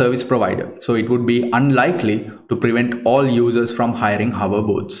one service provider. So it would be unlikely to prevent all users from hiring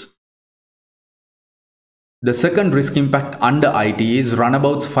hoverboards. The second risk impact under IT is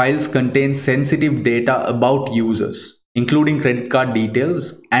Runabout's files contain sensitive data about users, including credit card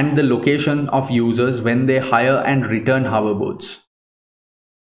details and the location of users when they hire and return hoverboards.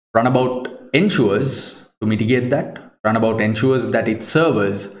 Runabout ensures, to mitigate that, Runabout ensures that its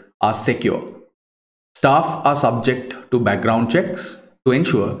servers are secure. Staff are subject to background checks to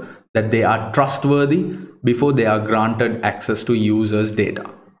ensure that they are trustworthy before they are granted access to users' data.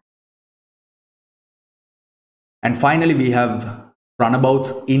 And finally, we have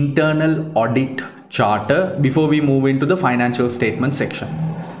Runabout's internal audit charter before we move into the financial statement section.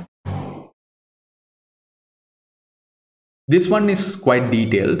 This one is quite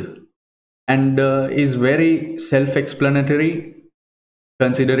detailed and is very self-explanatory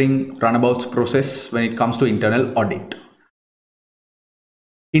considering Runabout's process when it comes to internal audit.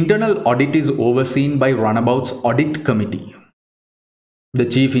 Internal audit is overseen by Runabout's audit committee. The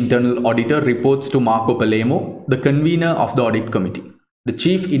chief internal auditor reports to Marco Palermo, the convener of the audit committee. The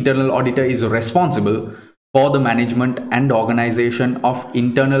chief internal auditor is responsible for the management and organization of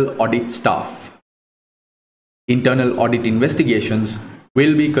internal audit staff. Internal audit investigations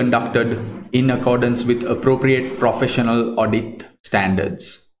will be conducted in accordance with appropriate professional audit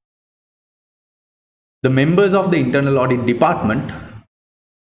standards. The members of the internal audit department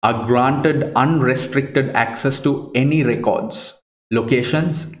are granted unrestricted access to any records,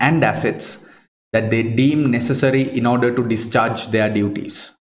 locations and assets that they deem necessary in order to discharge their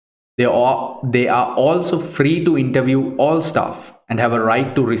duties. They are also free to interview all staff and have a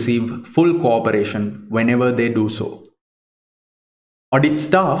right to receive full cooperation whenever they do so. Audit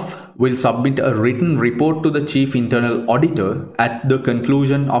staff will submit a written report to the chief internal auditor at the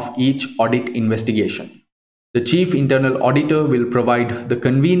conclusion of each audit investigation. The chief internal auditor will provide the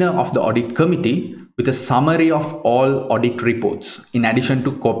convener of the audit committee with a summary of all audit reports, in addition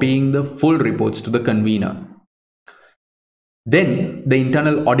to copying the full reports to the convener. Then, the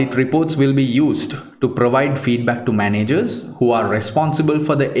internal audit reports will be used to provide feedback to managers who are responsible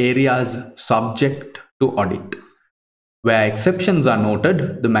for the areas subject to audit. Where exceptions are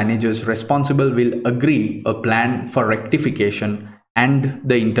noted, the managers responsible will agree a plan for rectification and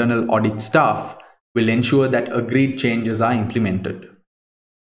the internal audit staff will ensure that agreed changes are implemented.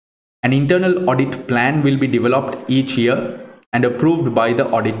 An internal audit plan will be developed each year and approved by the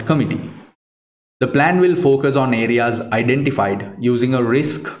audit committee. The plan will focus on areas identified using a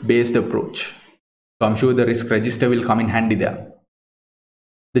risk-based approach. So I'm sure the risk register will come in handy there.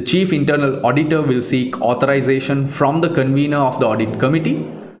 The chief internal auditor will seek authorization from the convener of the audit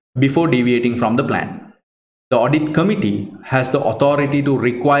committee before deviating from the plan. The audit committee has the authority to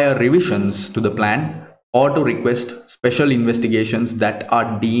require revisions to the plan or to request special investigations that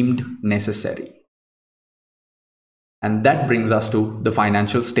are deemed necessary. And that brings us to the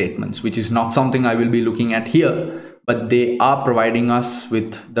financial statements, which is not something I will be looking at here, but they are providing us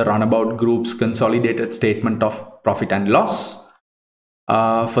with the Runabout Group's consolidated statement of profit and loss.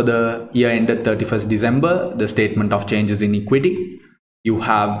 For the year ended 31st December, the statement of changes in equity. You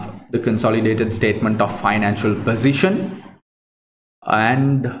have the consolidated statement of financial position.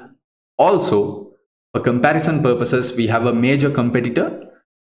 And also, for comparison purposes, we have a major competitor.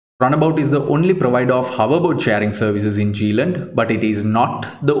 Runnabout is the only provider of hoverboard sharing services in Zealand, but it is not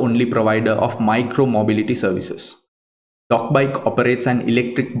the only provider of micro-mobility services. DocBike operates an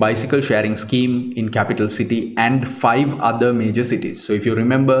electric bicycle sharing scheme in capital city and 5 other major cities. So if you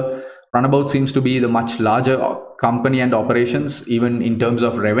remember, Runnabout seems to be the much larger company and operations, even in terms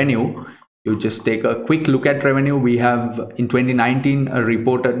of revenue. You just take a quick look at revenue. We have in 2019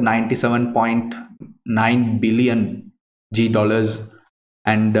 reported 97.9 billion G dollars,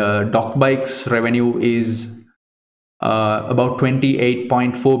 and DocBike's revenue is about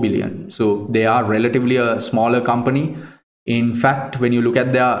 28.4 billion. So they are relatively a smaller company. In fact, when you look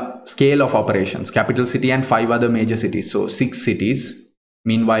at their scale of operations, capital city and 5 other major cities, so 6 cities.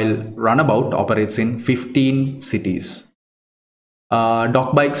 Meanwhile, Runnabout operates in 15 cities.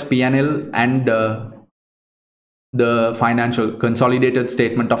 DocBike's P&L and the financial consolidated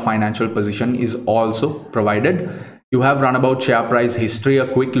statement of financial position is also provided. You have Runnabout share price history,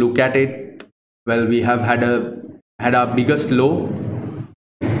 a quick look at it. Well, we have had our biggest low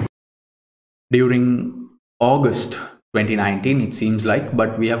during August 2019, it seems like,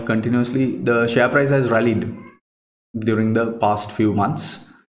 but we have continuously, the share price has rallied during the past few months,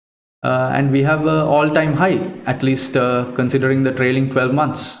 and we have an all-time high, at least considering the trailing 12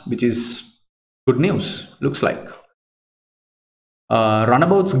 months, which is good news, looks like.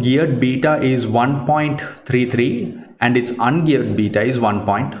 Runnabout's geared beta is 1.33 and its ungeared beta is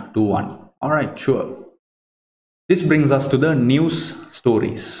 1.21. All right, sure. This brings us to the news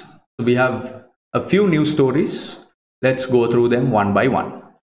stories. So we have a few news stories. Let's go through them one by one.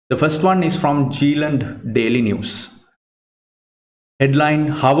 The first one is from Zealand Daily News.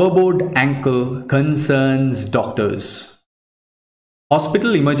 Headline: Hoverboard ankle concerns doctors.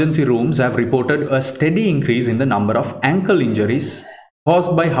 Hospital emergency rooms have reported a steady increase in the number of ankle injuries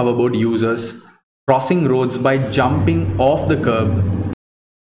caused by hoverboard users crossing roads by jumping off the curb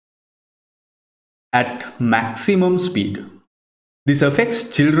at maximum speed. This affects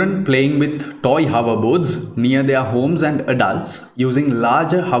children playing with toy hoverboards near their homes and adults using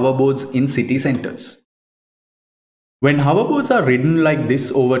larger hoverboards in city centers. When hoverboards are ridden like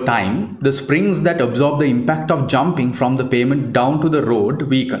this over time, the springs that absorb the impact of jumping from the pavement down to the road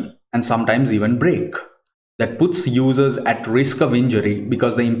weaken and sometimes even break. That puts users at risk of injury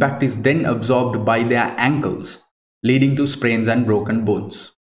because the impact is then absorbed by their ankles, leading to sprains and broken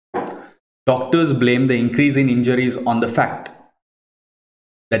bones. Doctors blame the increase in injuries on the fact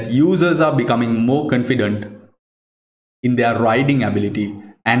that users are becoming more confident in their riding ability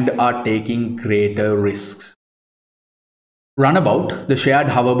and are taking greater risks. Runnabout, the shared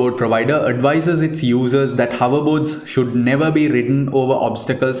hoverboard provider, advises its users that hoverboards should never be ridden over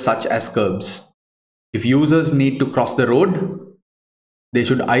obstacles such as curbs. If users need to cross the road, they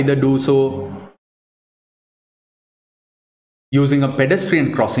should either do so using a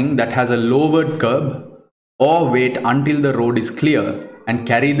pedestrian crossing that has a lowered curb or wait until the road is clear and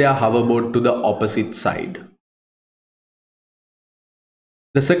carry their hoverboard to the opposite side.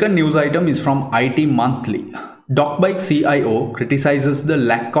 The second news item is from IT Monthly. DocBike CIO criticizes the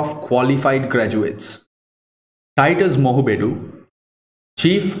lack of qualified graduates. Titus Mohubedu,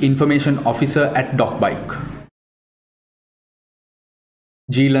 Chief Information Officer at DocBike,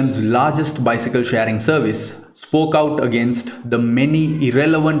 Zealand's largest bicycle sharing service, spoke out against the many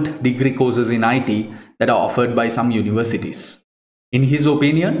irrelevant degree courses in IT that are offered by some universities. In his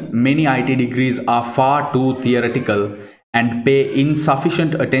opinion, many IT degrees are far too theoretical and pay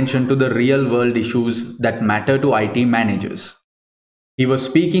insufficient attention to the real-world issues that matter to IT managers. He was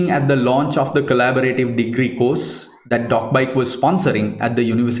speaking at the launch of the collaborative degree course that DocBike was sponsoring at the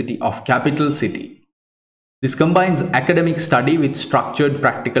University of Capital City. This combines academic study with structured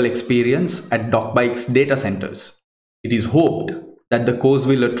practical experience at DocBike's data centers. It is hoped that the course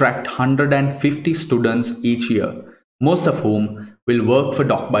will attract 150 students each year, most of whom will work for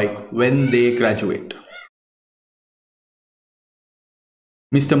DocBike when they graduate.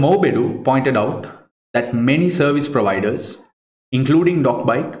 Mr. Mohubedu pointed out that many service providers, including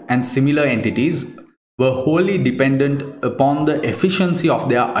DocBike and similar entities, were wholly dependent upon the efficiency of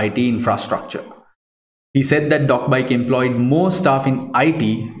their IT infrastructure. He said that DocBike employed more staff in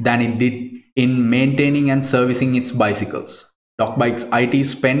IT than it did in maintaining and servicing its bicycles. DocBike's IT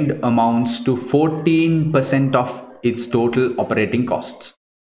spend amounts to 14% of its total operating costs.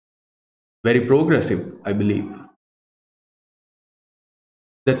 Very progressive, I believe.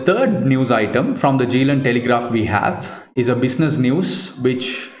 The third news item from the Zealand Telegraph we have is a business news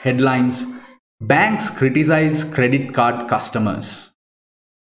which headlines Banks criticize credit card customers.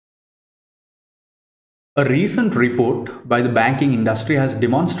 A recent report by the banking industry has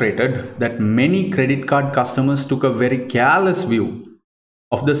demonstrated that many credit card customers took a very careless view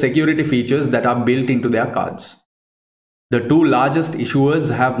of the security features that are built into their cards. The two largest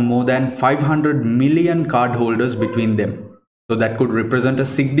issuers have more than 500 million cardholders between them. So that could represent a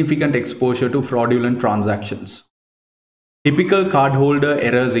significant exposure to fraudulent transactions. Typical cardholder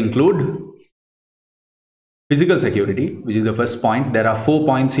errors include physical security, which is the first point. There are 4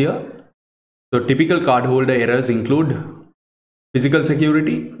 points here. So typical cardholder errors include physical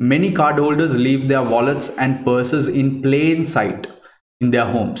security. Many cardholders leave their wallets and purses in plain sight in their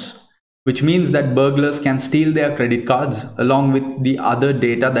homes, which means that burglars can steal their credit cards along with the other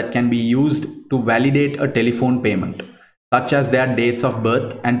data that can be used to validate a telephone payment, such as their dates of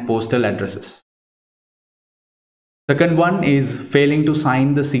birth and postal addresses. Second one is failing to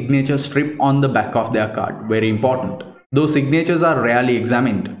sign the signature strip on the back of their card. Very important. Those signatures are rarely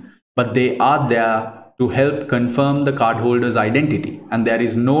examined, but they are there to help confirm the cardholder's identity, and there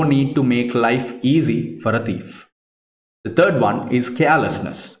is no need to make life easy for a thief. The third one is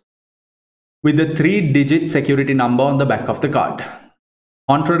carelessness, with the 3-digit security number on the back of the card.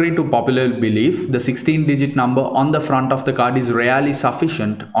 Contrary to popular belief, the 16-digit number on the front of the card is rarely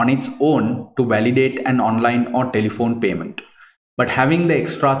sufficient on its own to validate an online or telephone payment, but having the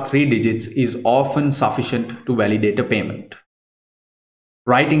extra 3 digits is often sufficient to validate a payment.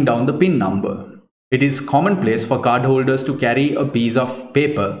 Writing down the PIN number. It is commonplace for cardholders to carry a piece of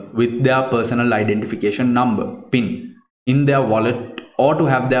paper with their personal identification number, PIN, in their wallet, or to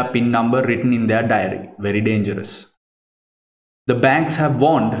have their PIN number written in their diary. Very dangerous. The banks have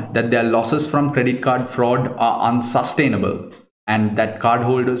warned that their losses from credit card fraud are unsustainable and that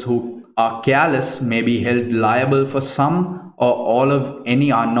cardholders who are careless may be held liable for some or all of any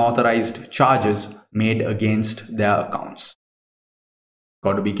unauthorized charges made against their accounts.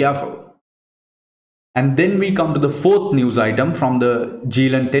 Got to be careful. And then we come to the fourth news item from the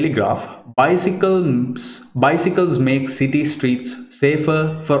Zealand Telegraph. Bicycles make city streets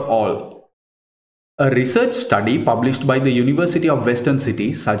safer for all. A research study published by the University of Western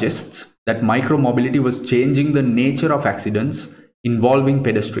Sydney suggests that micromobility was changing the nature of accidents involving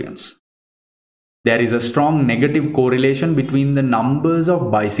pedestrians. There is a strong negative correlation between the numbers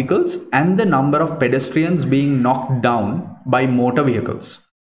of bicycles and the number of pedestrians being knocked down by motor vehicles.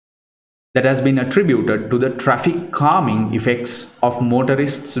 That has been attributed to the traffic calming effects of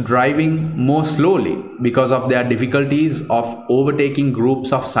motorists driving more slowly because of their difficulties of overtaking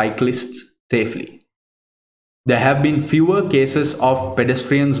groups of cyclists safely. There have been fewer cases of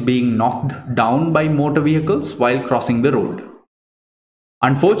pedestrians being knocked down by motor vehicles while crossing the road.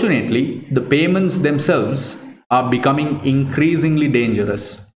 Unfortunately, the payments themselves are becoming increasingly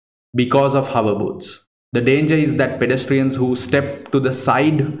dangerous because of hoverboards. The danger is that pedestrians who step to the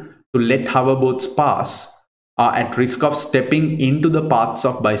side to let hoverboards pass are at risk of stepping into the paths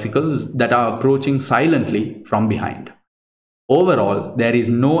of bicycles that are approaching silently from behind. Overall, there is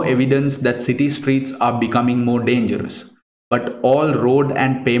no evidence that city streets are becoming more dangerous, but all road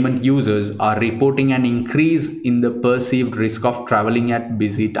and pavement users are reporting an increase in the perceived risk of traveling at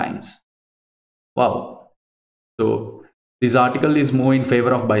busy times. Wow. So this article is more in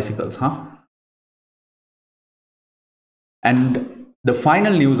favor of bicycles, huh? And the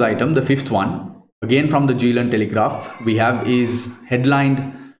final news item, the fifth one, again from the Zealand Telegraph, we have is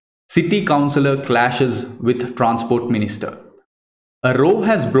headlined City Councillor Clashes with Transport Minister. A row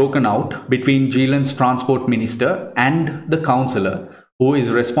has broken out between Zealand's Transport Minister and the councillor who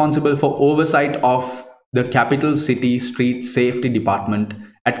is responsible for oversight of the Capital City Street Safety Department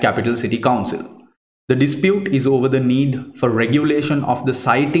at Capital City Council. The dispute is over the need for regulation of the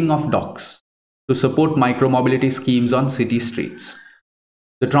siting of docks to support micromobility schemes on city streets.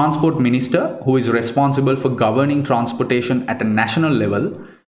 The Transport Minister, who is responsible for governing transportation at a national level,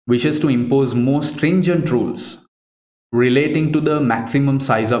 wishes to impose more stringent rules relating to the maximum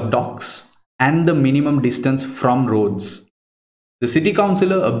size of docks and the minimum distance from roads. The City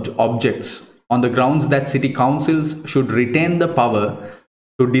Councillor objects on the grounds that city councils should retain the power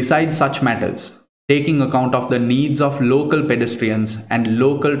to decide such matters, taking account of the needs of local pedestrians and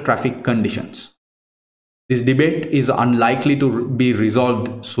local traffic conditions. This debate is unlikely to be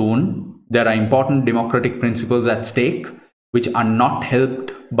resolved soon. There are important democratic principles at stake, which are not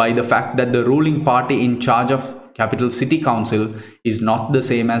helped by the fact that the ruling party in charge of Capital City Council is not the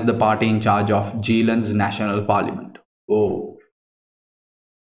same as the party in charge of Zealand's National Parliament. Oh.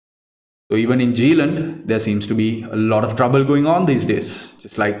 So even in Zealand, there seems to be a lot of trouble going on these days,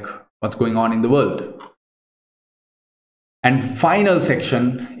 just like what's going on in the world. And final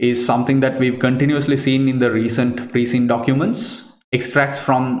section is something that we've continuously seen in the recent Preseen documents, extracts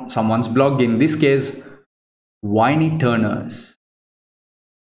from someone's blog, in this case, Whiny Turners.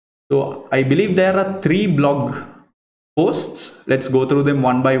 So I believe there are 3 blog posts. Let's go through them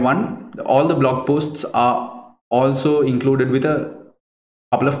one by one. All the blog posts are also included with a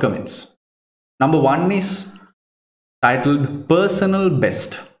couple of comments. Number 1 is titled Personal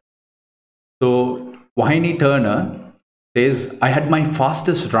Best. So Whiny Turner says, I had my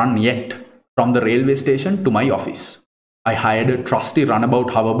fastest run yet from the railway station to my office. I hired a trusty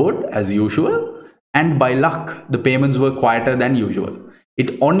Runnabout hoverboard as usual, and by luck, the payments were quieter than usual.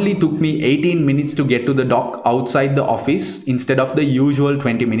 It only took me 18 minutes to get to the dock outside the office instead of the usual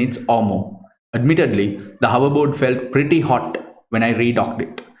 20 minutes or more. Admittedly, the hoverboard felt pretty hot when I redocked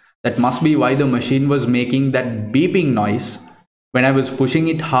it. That must be why the machine was making that beeping noise when I was pushing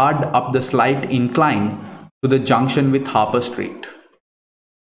it hard up the slight incline to the junction with Harper Street.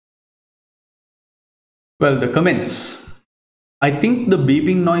 Well, the comments. I think the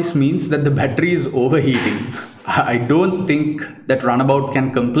beeping noise means that the battery is overheating. I don't think that Runnabout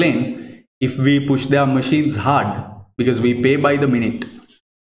can complain if we push their machines hard, because we pay by the minute.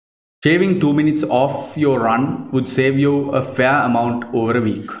 Shaving 2 minutes off your run would save you a fair amount over a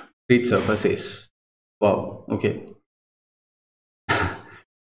week, Street Surfer says. Wow, okay.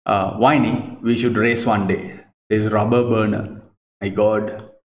 Whiny, we should race one day, says Rubber Burner. My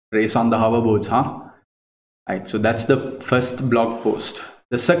God, race on the hoverboards, huh? Right, so that's the first blog post.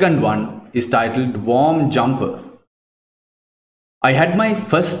 The second one is titled Warm Jumper. I had my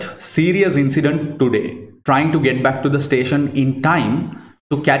first serious incident today, trying to get back to the station in time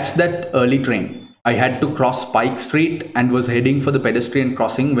to catch that early train. I had to cross Pike Street and was heading for the pedestrian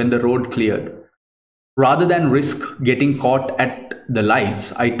crossing when the road cleared. Rather than risk getting caught at the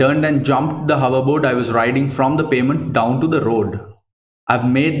lights, I turned and jumped the hoverboard I was riding from the pavement down to the road. I've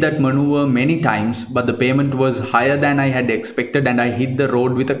made that maneuver many times, but the pavement was higher than I had expected and I hit the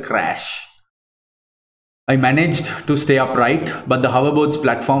road with a crash. I managed to stay upright, but the hoverboard's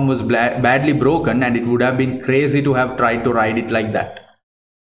platform was badly broken and it would have been crazy to have tried to ride it like that.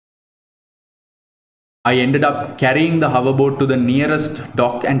 I ended up carrying the hoverboard to the nearest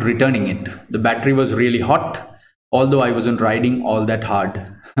dock and returning it. The battery was really hot, although I wasn't riding all that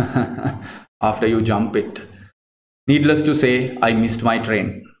hard after you jump it. Needless to say, I missed my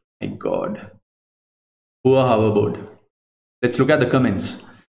train. My God. Poor hoverboard. Let's look at the comments.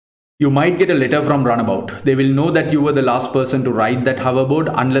 You might get a letter from Runnabout. They will know that you were the last person to ride that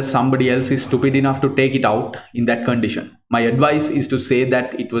hoverboard unless somebody else is stupid enough to take it out in that condition. My advice is to say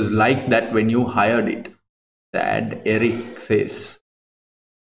that it was like that when you hired it. Sad, Eric says.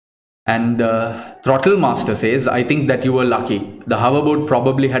 And Throttle Master says, I think that you were lucky. The hoverboard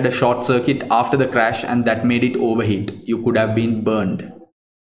probably had a short circuit after the crash and that made it overheat. You could have been burned.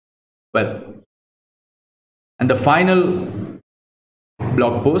 Well, and the final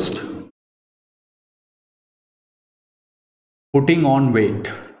blog post, putting on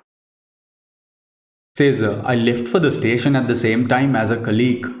weight, says, I left for the station at the same time as a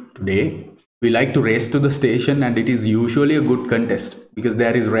colleague today. We like to race to the station and it is usually a good contest because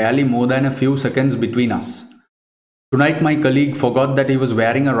there is rarely more than a few seconds between us. Tonight my colleague forgot that he was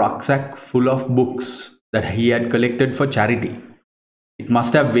wearing a rucksack full of books that he had collected for charity. It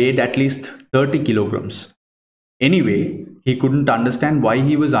must have weighed at least 30 kilograms. Anyway, he couldn't understand why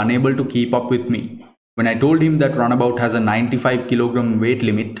he was unable to keep up with me. When I told him that Runnabout has a 95 kilogram weight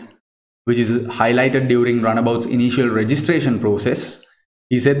limit, which is highlighted during Runnabout's initial registration process,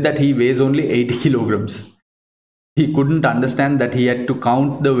 he said that he weighs only 80 kilograms. He couldn't understand that he had to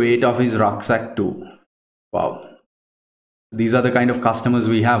count the weight of his rucksack too. Wow. These are the kind of customers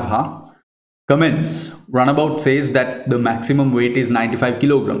we have, huh? Comments. Runnabout says that the maximum weight is 95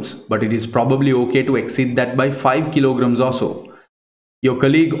 kilograms, but it is probably okay to exceed that by 5 kilograms or so. Your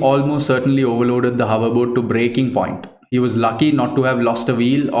colleague almost certainly overloaded the hoverboard to breaking point. He was lucky not to have lost a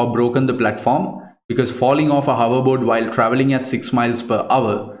wheel or broken the platform, because falling off a hoverboard while traveling at 6 miles per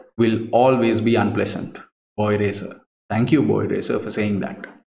hour will always be unpleasant. Boy Racer. Thank you, Boy Racer, for saying that.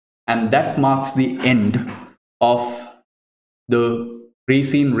 And that marks the end of the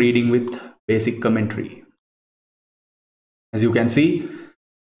Preseen reading with basic commentary. As you can see,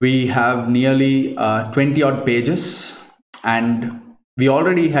 we have nearly 20 odd pages, and we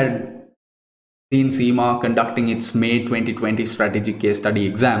already had seen CIMA conducting its May 2020 strategic case study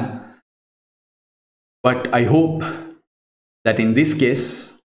exam. But I hope that in this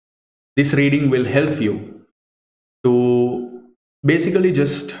case, this reading will help you to basically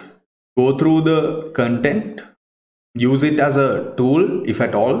just Go through the content, use it as a tool, if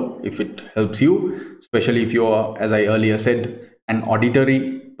at all, if it helps you, especially if you're, as I earlier said, an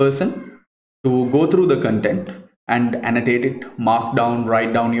auditory person, to go through the content and annotate it, mark down,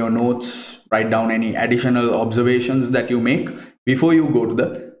 write down your notes, write down any additional observations that you make before you go to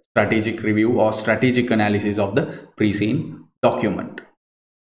the strategic review or strategic analysis of the Preseen document.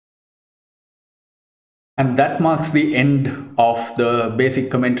 And that marks the end of the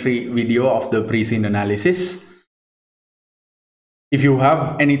basic commentary video of the Preseen analysis. If you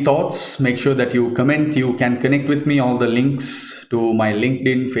have any thoughts, make sure that you comment. You can connect with me. All the links to my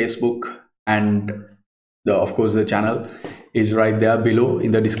LinkedIn, Facebook, and of course the channel is right there below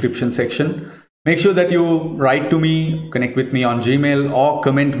in the description section. Make sure that you write to me, connect with me on Gmail, or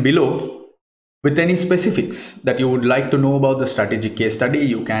comment below with any specifics that you would like to know about the strategic case study.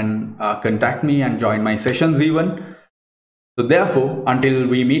 You can contact me and join my sessions even. So therefore, until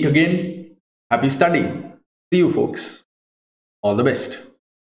we meet again, happy studying. See you folks. All the best.